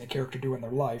 I've ever seen a character do in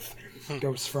their life,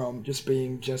 goes from just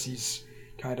being Jesse's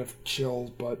kind of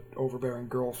chill but overbearing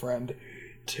girlfriend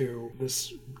to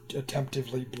this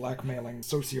attemptively blackmailing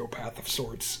sociopath of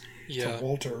sorts to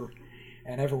Walter,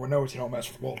 and everyone knows you don't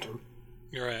mess with Walter.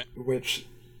 You're right. Which,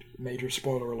 major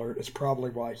spoiler alert, is probably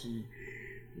why he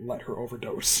let her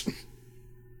overdose.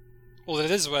 Well,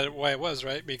 that is why it was,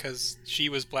 right? Because she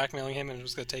was blackmailing him and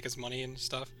was going to take his money and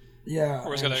stuff. Yeah.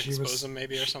 Or was going to expose him,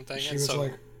 maybe, or something. She was,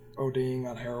 like, ODing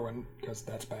on heroin, because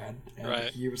that's bad. And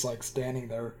he was, like, standing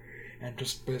there and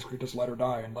just basically just let her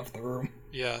die and left the room.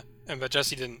 Yeah. But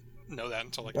Jesse didn't know that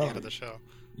until, like, the end of the show.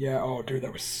 Yeah, oh, dude,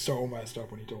 that was so messed up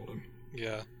when he told him.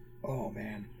 Yeah. Oh,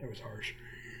 man, that was harsh.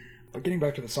 But getting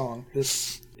back to the song,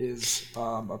 this is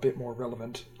a bit more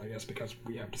relevant, I guess, because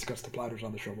we have discussed the Platters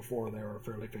on the show before. They are a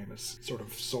fairly famous sort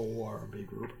of soul R&B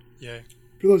group. Yeah.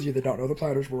 For those of you that don't know, the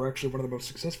Platters were actually one of the most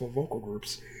successful vocal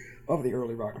groups of the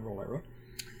early rock and roll era.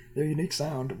 Their unique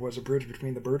sound was a bridge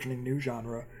between the burgeoning new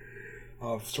genre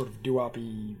of sort of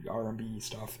doo-wop-y R&B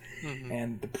stuff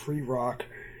and the pre-rock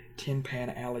Tin Pan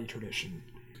Alley tradition.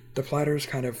 The Platters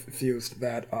kind of fused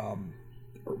that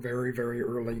very, very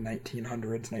early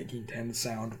 1900s, 1910s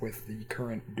sound with the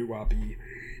current doo-wop-y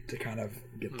to kind of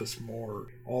get this more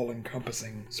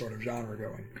all-encompassing sort of genre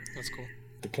going. That's cool.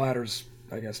 The Platters,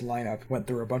 I guess, lineup went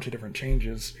through a bunch of different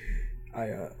changes,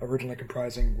 originally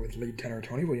comprising with lead tenor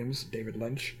Tony Williams, David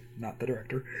Lynch, not the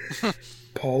director,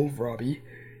 Paul Robbie,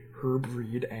 Herb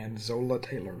Reed, and Zola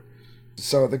Taylor.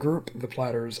 So the group, the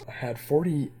Platters, had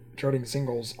 40 charting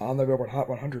singles on the Billboard Hot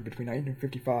 100 between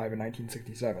 1955 and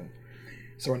 1967.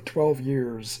 So in 12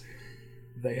 years,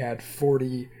 they had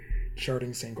 40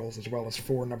 charting singles as well as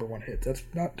 4 number one hits. That's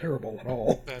not terrible at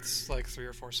all. That's like 3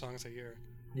 or 4 songs a year.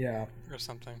 Yeah. Or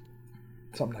something.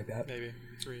 Something like that. Maybe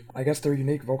 3. I guess their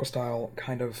unique vocal style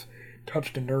kind of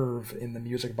touched a nerve in the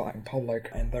music-buying public,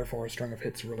 and therefore a string of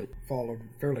hits really followed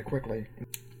fairly quickly,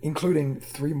 including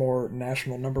 3 more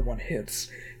national number one hits,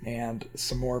 and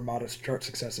some more modest chart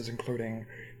successes, including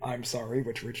I'm Sorry,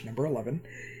 which reached number 11,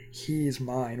 He's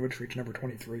Mine, which reached number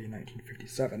 23 in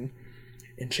 1957,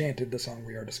 Enchanted, the song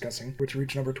we are discussing, which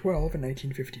reached number 12 in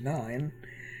 1959,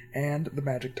 and The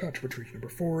Magic Touch, which reached number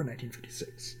 4 in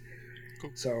 1956.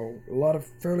 Cool. So, a lot of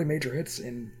fairly major hits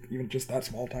in even just that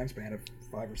small time span of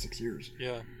 5 or 6 years.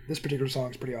 Yeah. This particular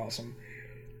song is pretty awesome.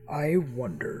 I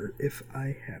wonder if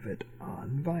I have it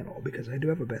on vinyl, because I do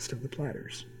have a best of the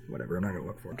Platters. Whatever, I'm not going to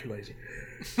look for it. I'm too lazy.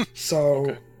 So,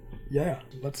 okay. Yeah,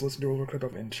 let's listen to a little clip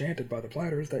of Enchanted by the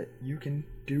Platters that you can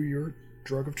do your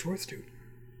drug of choice to.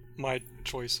 My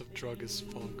choice of drug is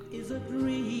funk. Is a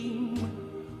dream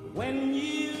when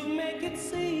you make it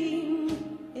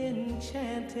seem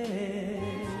enchanted.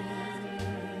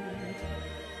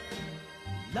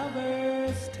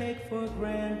 Lovers take for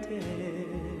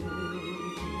granted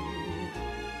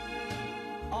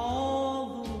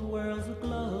all the world's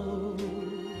aglow.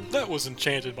 That was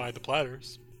Enchanted by the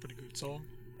Platters. Pretty good song.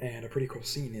 And a pretty cool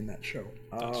scene in that show.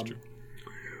 That's true.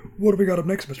 What do we got up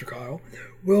next, Mr. Kyle?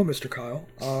 Well, Mr. Kyle,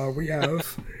 we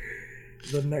have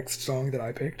the next song that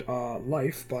I picked,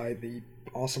 Life by the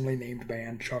awesomely named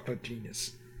band Chocolate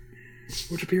Genius,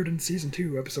 which appeared in Season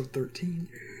 2, Episode 13,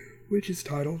 which is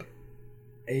titled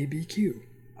ABQ.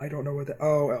 I don't know what that...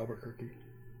 Oh, Albuquerque.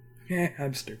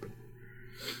 I'm stupid.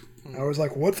 I was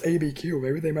like, what's ABQ?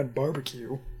 Maybe they meant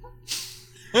barbecue.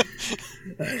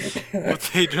 But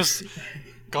they just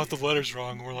got the letters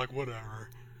wrong. We're like, whatever.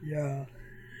 Yeah.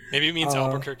 Maybe it means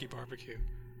Albuquerque barbecue.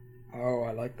 Oh,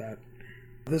 I like that.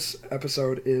 This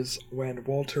episode is when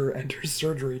Walter enters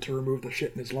surgery to remove the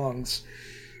shit in his lungs,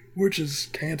 which is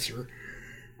cancer.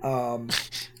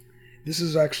 This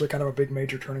is actually kind of a big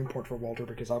major turning point for Walter,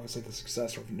 because obviously the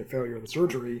success or the failure of the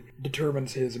surgery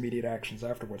determines his immediate actions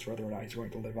afterwards, whether or not he's going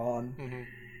to live on.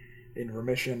 in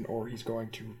remission, or he's going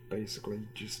to basically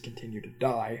just continue to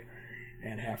die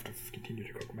and have to continue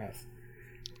to cook meth.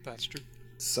 That's true.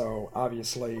 So,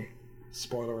 obviously,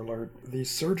 spoiler alert, the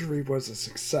surgery was a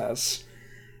success,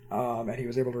 and he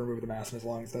was able to remove the mass in his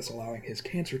lungs, thus allowing his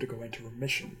cancer to go into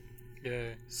remission.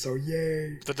 Yay. So,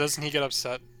 yay! But doesn't he get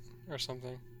upset or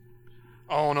something?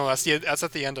 Oh, no, that's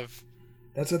at the end of...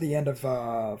 That's at the end of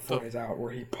 4 Days Out,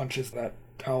 where he punches that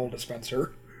towel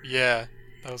dispenser. Yeah,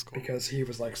 that was cool. Because he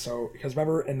was like, because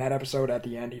remember in that episode at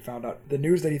the end, he found out the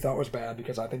news that he thought was bad,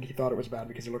 because I think he thought it was bad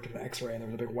because he looked at an x-ray and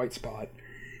there was a big white spot.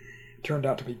 It turned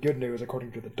out to be good news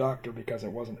according to the doctor, because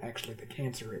it wasn't actually the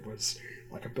cancer, it was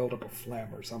like a buildup of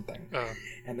phlegm or something.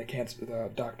 And the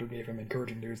doctor gave him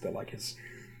encouraging news that like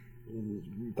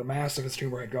the mass of his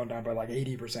tumor had gone down by like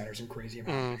 80% or some crazy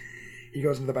amount. He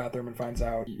goes into the bathroom and finds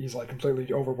out he's like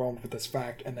completely overwhelmed with this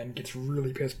fact, and then gets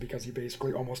really pissed because he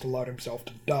basically almost allowed himself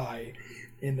to die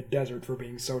in the desert for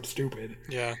being so stupid.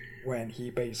 Yeah. When he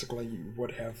basically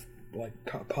would have like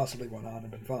possibly went on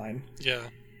and been fine. Yeah.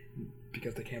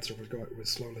 Because the cancer was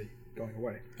slowly going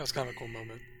away. That was kind of a cool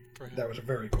moment for him. That was a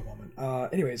very cool moment.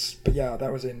 Anyways, but yeah,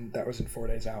 that was in 4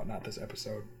 Days Out, not this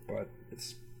episode, but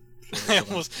it's. I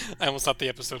almost thought the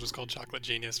episode was called Chocolate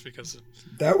Genius because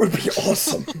that would be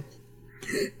awesome.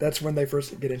 That's when they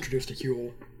first get introduced to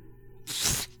Huel.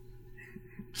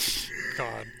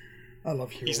 God. I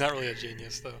love Huel. He's not really a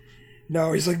genius, though.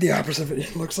 No, he's like the opposite of it.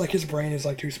 It looks like his brain is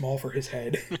like too small for his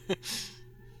head.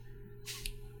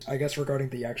 I guess regarding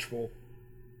the actual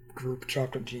group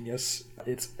Chocolate Genius,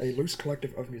 it's a loose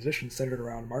collective of musicians centered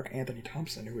around Mark Anthony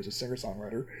Thompson, who is a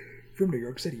singer-songwriter from New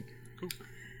York City. Cool.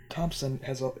 Thompson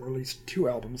has released 2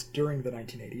 albums during the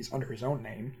 1980s under his own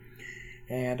name,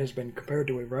 and has been compared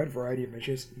to a wide variety of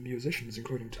musicians,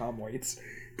 including Tom Waits,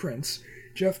 Prince,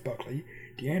 Jeff Buckley,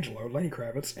 D'Angelo, Lenny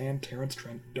Kravitz, and Terrence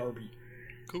Trent D'Arby.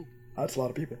 Cool. That's a lot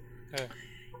of people. Yeah.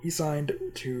 He signed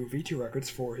to V2 Records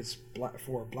for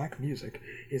Black Music,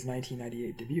 his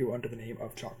 1998 debut under the name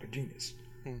of Chocolate Genius.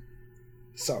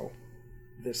 So,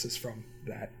 this is from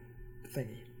that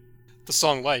thingy. The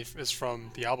song Life is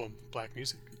from the album Black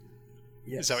Music.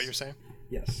 Yes. Is that what you're saying?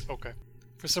 Yes. Okay.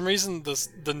 For some reason,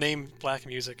 the name Black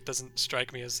Music doesn't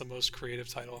strike me as the most creative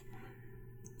title.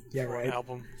 Yeah, for right. An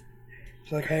album.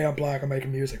 It's like, hey, I'm black, I'm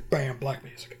making music. Bam, black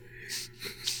music.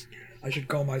 I should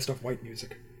call my stuff white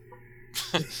music.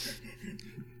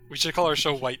 We should call our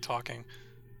show White Talking.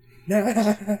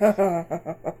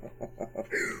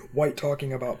 White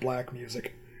talking about black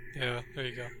music. Yeah, there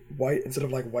you go. White, instead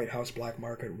of like White House Black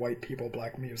Market, white people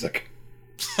black music.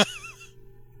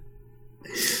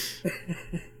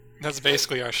 That's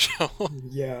basically our show.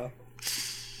 Yeah.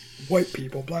 White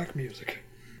people black music.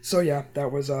 So yeah,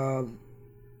 that was a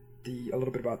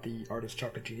little bit about the artist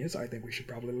Chocolate Genius. I think we should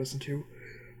probably listen to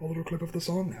a little clip of the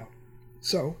song now.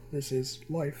 So, this is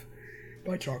Life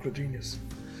by Chocolate Genius.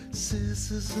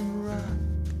 Scissors and rock,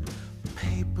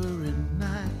 paper and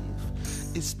knife.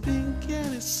 It's pink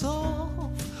and it's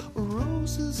soft,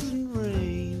 roses and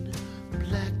rain.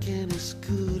 Black and it's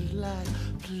good like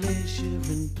pleasure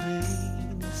and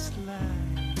pain. It's life.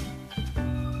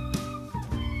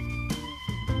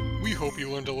 We hope you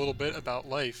learned a little bit about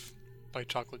Life by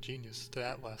Chocolate Genius to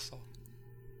that last song.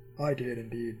 I did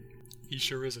indeed. He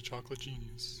sure is a chocolate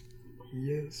genius.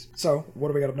 He is. So, what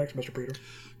do we got up next, Mr. Peter?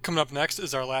 Coming up next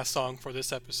is our last song for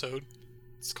this episode.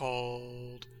 It's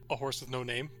called A Horse with No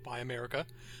Name by America.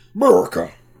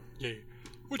 America! Yay.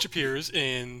 Which appears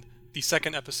in the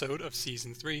second episode of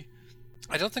Season 3.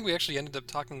 I don't think we actually ended up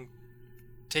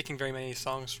taking very many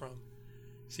songs from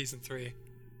Season 3.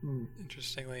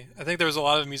 Interestingly. I think there was a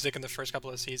lot of music in the first couple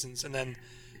of seasons, and then...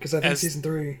 Because I think Season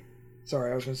 3...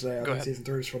 Sorry, I was going to say, I think ahead. Season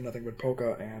 3 is from nothing but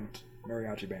polka and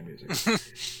mariachi band music.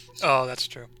 Oh, that's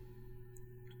true.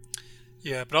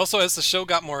 Yeah, but also as the show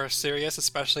got more serious,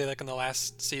 especially like in the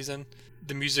last season,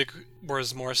 the music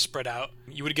was more spread out.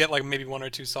 You would get like maybe 1 or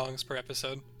 2 songs per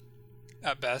episode,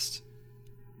 at best.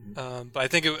 But I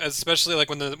think especially like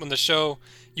when the show,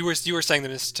 you were saying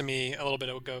this to me a little bit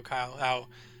ago, Kyle, how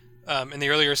in the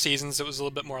earlier seasons it was a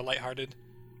little bit more lighthearted.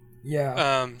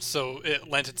 Yeah. So it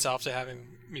lent itself to having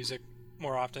music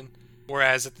more often.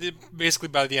 Whereas basically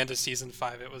by the end of season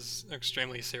 5, it was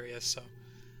extremely serious. So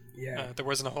yeah, there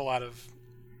wasn't a whole lot of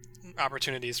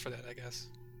opportunities for that, I guess.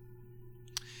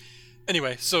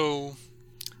 Anyway, so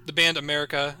the band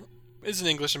America is an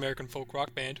English-American folk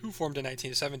rock band who formed in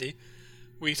 1970.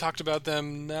 We talked about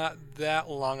them not that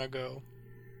long ago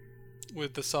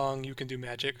with the song You Can Do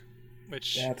Magic,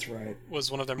 which that's right,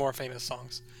 was one of their more famous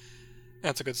songs.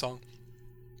 That's a good song.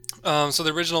 So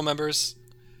the original members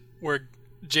were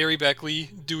Jerry Beckley,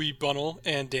 Dewey Bunnell,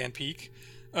 and Dan Peake.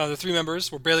 The three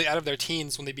members were barely out of their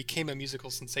teens when they became a musical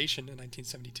sensation in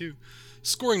 1972,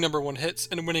 scoring #1 hits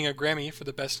and winning a Grammy for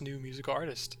the Best New Musical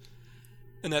Artist.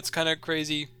 And that's kind of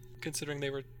crazy, considering they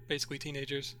were basically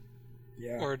teenagers.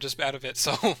 Yeah. Or just out of it,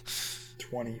 so...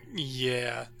 20.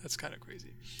 Yeah, that's kind of crazy.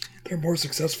 They're more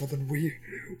successful than we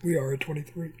are at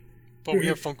 23. But we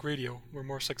have funk radio. We're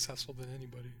more successful than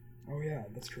anybody. Oh yeah,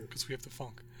 that's true. Because we have the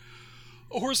funk.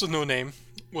 A Horse with No Name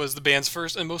was the band's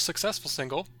first and most successful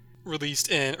single, released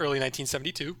in early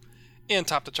 1972, and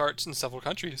topped the charts in several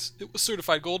countries. It was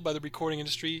certified gold by the Recording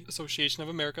Industry Association of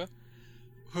America,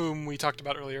 whom we talked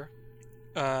about earlier,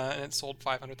 and it sold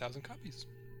 500,000 copies.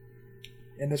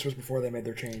 And this was before they made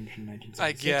their change in 1976.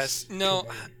 I guess. No,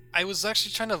 I was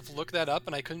actually trying to look that up,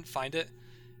 and I couldn't find it,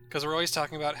 because we're always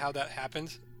talking about how that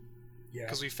happened. Yeah.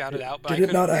 Because we found it out. But Did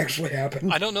it not actually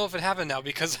happen? I don't know if it happened now,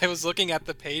 because I was looking at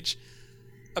the page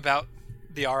about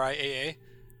the RIAA,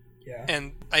 Yeah.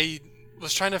 and I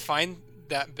was trying to find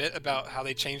that bit about how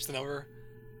they changed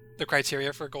the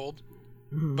criteria for gold,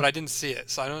 but I didn't see it,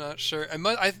 so I'm not sure.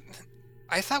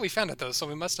 I thought we found it though, so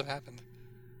it must have happened.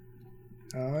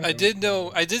 I did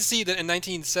see that in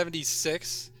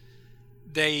 1976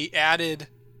 they added,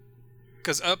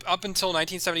 because up until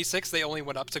 1976 they only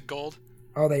went up to gold.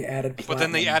 Oh, they added platinum. But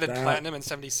then they added platinum in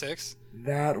 76.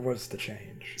 That was the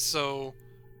change. So,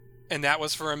 and that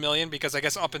was for $1 million, because I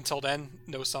guess up until then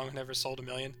no song had ever sold $1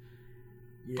 million.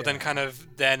 Yeah. But then kind of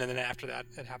then and then after that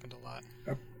it happened a lot.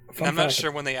 Fun I'm not fact,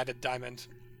 sure when they added Diamond.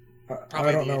 I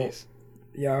don't in the know. 80s.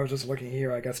 Yeah, I was just looking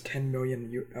here. I guess 10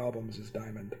 million albums is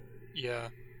Diamond. Yeah.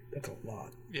 That's a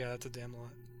lot. Yeah, that's a damn lot.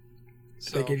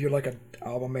 Did they give you like an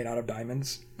album made out of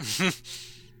diamonds? You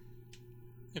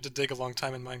have to dig a long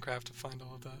time in Minecraft to find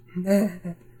all of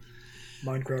that.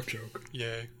 Minecraft joke.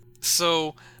 Yay.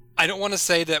 So, I don't want to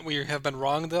say that we have been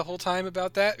wrong the whole time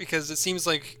about that, because it seems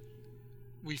like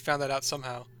we found that out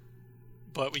somehow.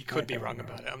 But we could be wrong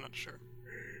about it, I'm not sure.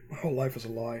 My whole life is a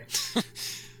lie.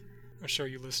 I'm sure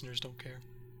you listeners don't care.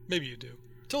 Maybe you do.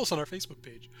 Tell us on our Facebook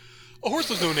page. A Horse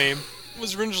with No Name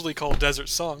was originally called Desert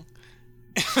Song.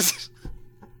 It was...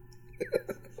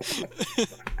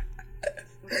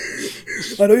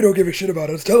 I know you don't give a shit about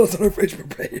us. Tell us on our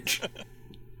Facebook page.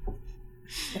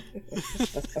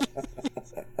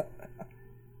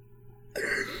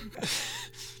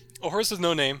 A Horse with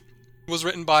No Name was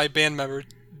written by band member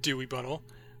Dewey Bunnell.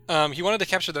 He wanted to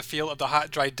capture the feel of the hot,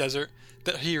 dry desert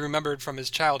that he remembered from his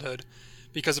childhood,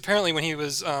 because apparently when he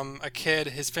was a kid,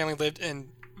 his family lived in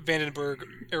Vandenberg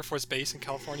Air Force Base in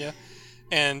California,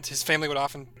 and his family would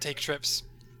often take trips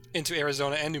into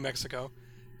Arizona and New Mexico,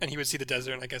 and he would see the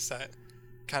desert, and I guess that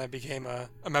kind of became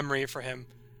a memory for him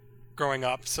growing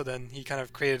up, so then he kind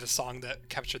of created a song that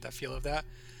captured that feel of that.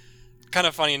 Kind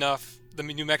of funny enough, the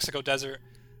New Mexico desert,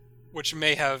 which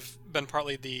may have been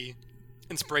partly the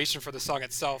inspiration for the song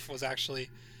itself, was actually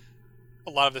a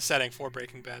lot of the setting for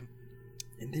Breaking Bad.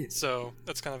 Indeed. So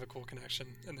that's kind of a cool connection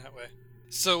in that way.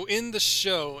 So in the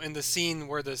show, in the scene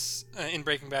where this, in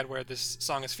Breaking Bad where this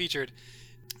song is featured,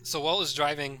 so Walt is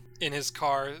driving in his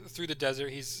car through the desert,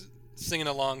 he's singing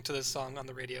along to this song on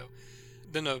the radio.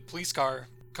 Then a police car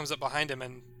comes up behind him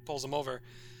and pulls him over.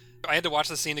 I had to watch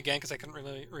the scene again because I couldn't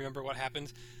really remember what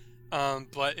happened.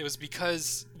 But it was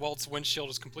because Walt's windshield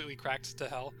was completely cracked to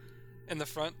hell in the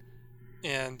front.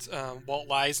 And Walt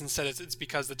lies and said it's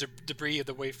because the debris of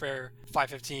the Wayfarer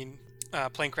 515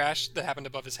 plane crash that happened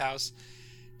above his house.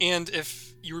 And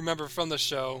if you remember from the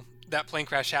show, that plane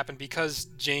crash happened because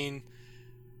Jane,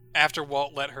 after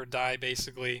Walt let her die,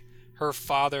 basically, her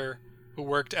father, who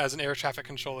worked as an air traffic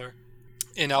controller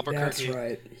in Albuquerque, That's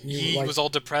right. he was all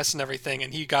depressed and everything,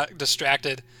 and he got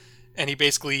distracted, and he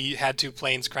basically had two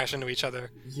planes crash into each other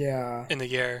in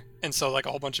the air. And so, like, a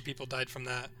whole bunch of people died from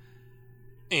that.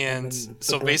 And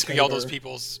so basically all those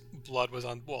people's blood was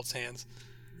on Walt's hands.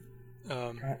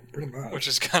 Pretty much. Which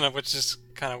is kind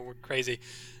of crazy.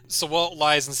 So Walt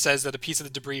lies and says that a piece of the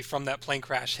debris from that plane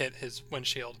crash hit his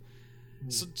windshield,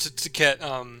 so to get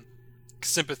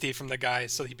sympathy from the guy,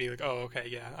 so he'd be like, "Oh, okay,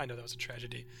 yeah, I know that was a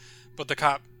tragedy." But the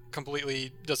cop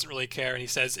completely doesn't really care, and he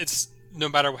says it's no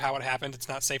matter how it happened, it's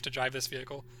not safe to drive this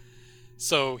vehicle.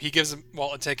 So he gives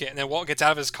Walt a ticket, and then Walt gets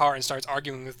out of his car and starts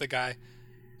arguing with the guy,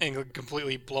 and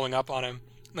completely blowing up on him.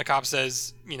 And the cop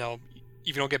says, "You know, if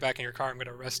you don't get back in your car, I'm going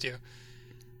to arrest you."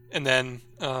 And then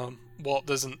Walt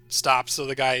doesn't stop, so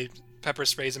the guy pepper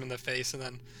sprays him in the face and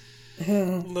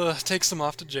then takes him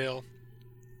off to jail.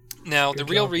 Now, the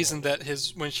real reason that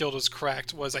his windshield was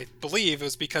cracked was, I believe, it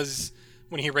was because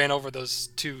when he ran over those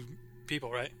two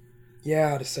people, right?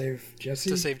 Yeah, to save Jesse.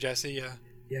 To save Jesse, yeah.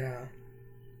 Yeah.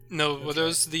 No, were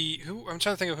those the who? I'm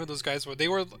trying to think of who those guys were. They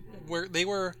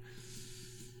were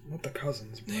Not the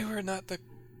cousins. They were not the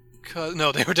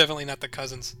No, they were definitely not the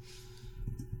cousins.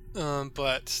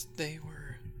 But they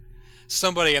were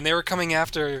somebody, and they were coming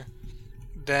after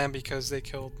them because they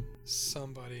killed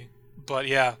somebody. But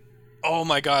yeah. Oh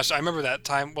my gosh, I remember that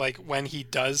time, like, when he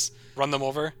does run them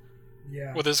over.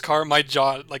 Yeah. With his car, my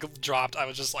jaw, like, dropped. I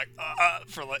was just like,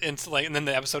 and then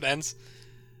the episode ends.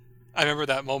 I remember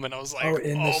that moment. I was like,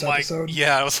 this my, episode?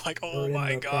 Yeah, I was like, oh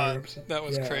my prior god, episode? that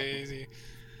was Yeah. crazy.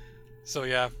 So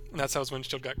yeah, and that's how his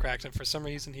windshield got cracked, and for some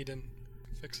reason he didn't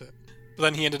fix it. But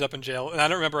then he ended up in jail, and I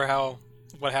don't remember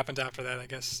what happened after that. I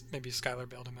guess maybe Skylar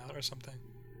bailed him out or something.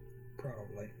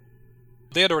 Probably.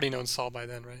 They had already known Saul by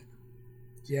then, right?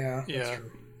 Yeah, Yeah.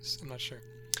 that's true. I'm not sure.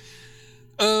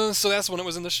 So that's when it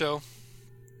was in the show,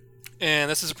 and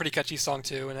this is a pretty catchy song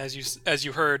too. And as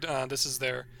you heard, this is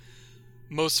their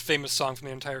most famous song from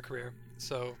their entire career.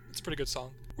 So it's a pretty good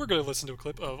song. We're going to listen to a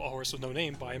clip of A Horse with No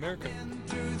Name by America.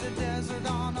 Through the desert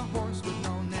on a horse with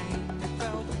no name. It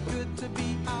felt good to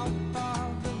be out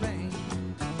of the rain.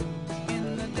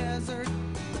 In the desert,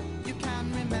 you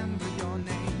can remember your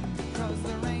name, 'cause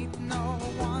there ain't no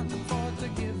one for to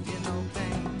give you no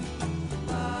pain.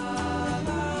 La,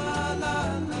 la, la,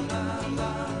 la, la,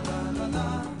 la,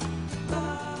 la,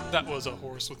 la. That was A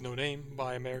Horse with No Name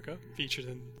by America, featured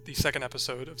in the second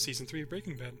episode of Season 3 of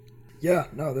Breaking Bad. Yeah,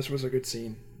 no, this was a good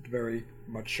scene. Very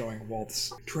much showing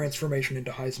Walt's transformation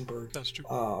into Heisenberg. That's true.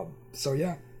 So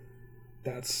yeah,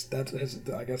 I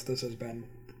guess this has been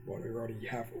what we already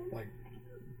have, like,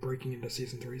 breaking into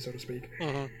season 3, so to speak.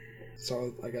 Mm-hmm.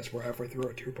 So I guess we're halfway through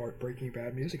a 2-part Breaking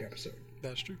Bad music episode.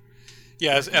 That's true.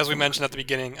 Yeah, as we mentioned at the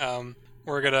beginning,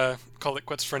 we're gonna call it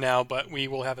quits for now, but we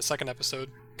will have a second episode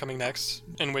coming next,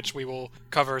 in which we will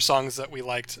cover songs that we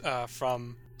liked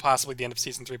from possibly the end of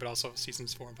season 3, but also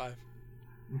seasons 4 and 5.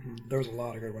 Mm-hmm. There was a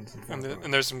lot of good ones in 4 and 5.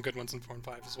 And there's some good ones in 4 and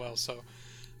 5 as well, so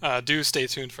do stay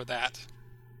tuned for that.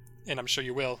 And I'm sure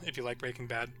you will if you like Breaking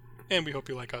Bad, and we hope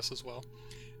you like us as well.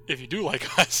 If you do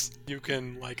like us, you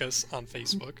can like us on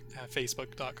Facebook at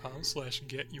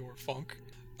facebook.com/getyourfunk.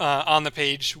 On the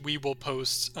page, we will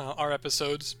post our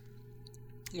episodes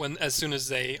as soon as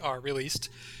they are released.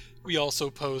 We also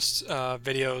post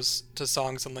videos to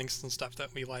songs and links and stuff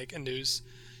that we like and news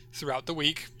throughout the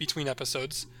week between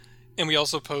episodes. And we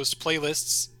also post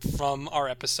playlists from our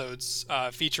episodes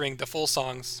featuring the full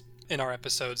songs in our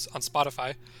episodes on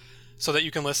Spotify, so that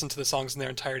you can listen to the songs in their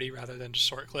entirety rather than just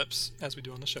short clips, as we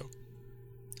do on the show.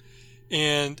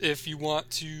 And if you want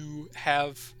to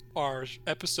have our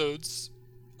episodes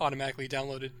automatically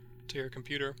downloaded to your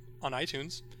computer on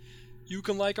iTunes, you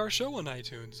can like our show on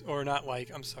iTunes. Or not like,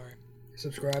 I'm sorry.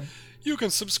 Subscribe. You can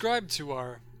subscribe to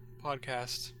our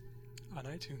podcast on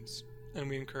iTunes. And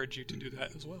we encourage you to do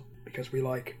that as well. Because we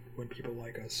like when people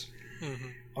like us. Mm-hmm.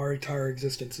 Our entire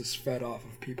existence is fed off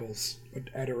of people's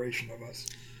adoration of us.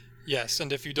 Yes,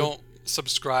 and if you don't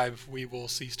subscribe, we will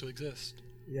cease to exist.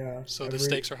 Yeah. So the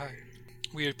stakes are high.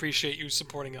 We appreciate you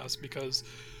supporting us because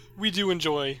we do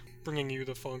enjoy bringing you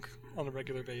the funk on a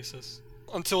regular basis.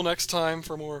 Until next time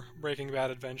for more Breaking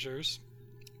Bad adventures,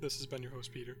 this has been your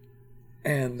host, Peter.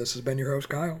 And this has been your host,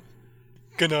 Kyle.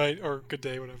 Good night, or good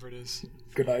day, whatever it is.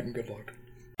 Good night and good luck.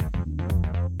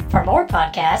 For more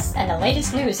podcasts and the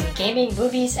latest news in gaming,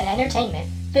 movies, and entertainment,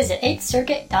 visit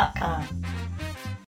 8thcircuit.com.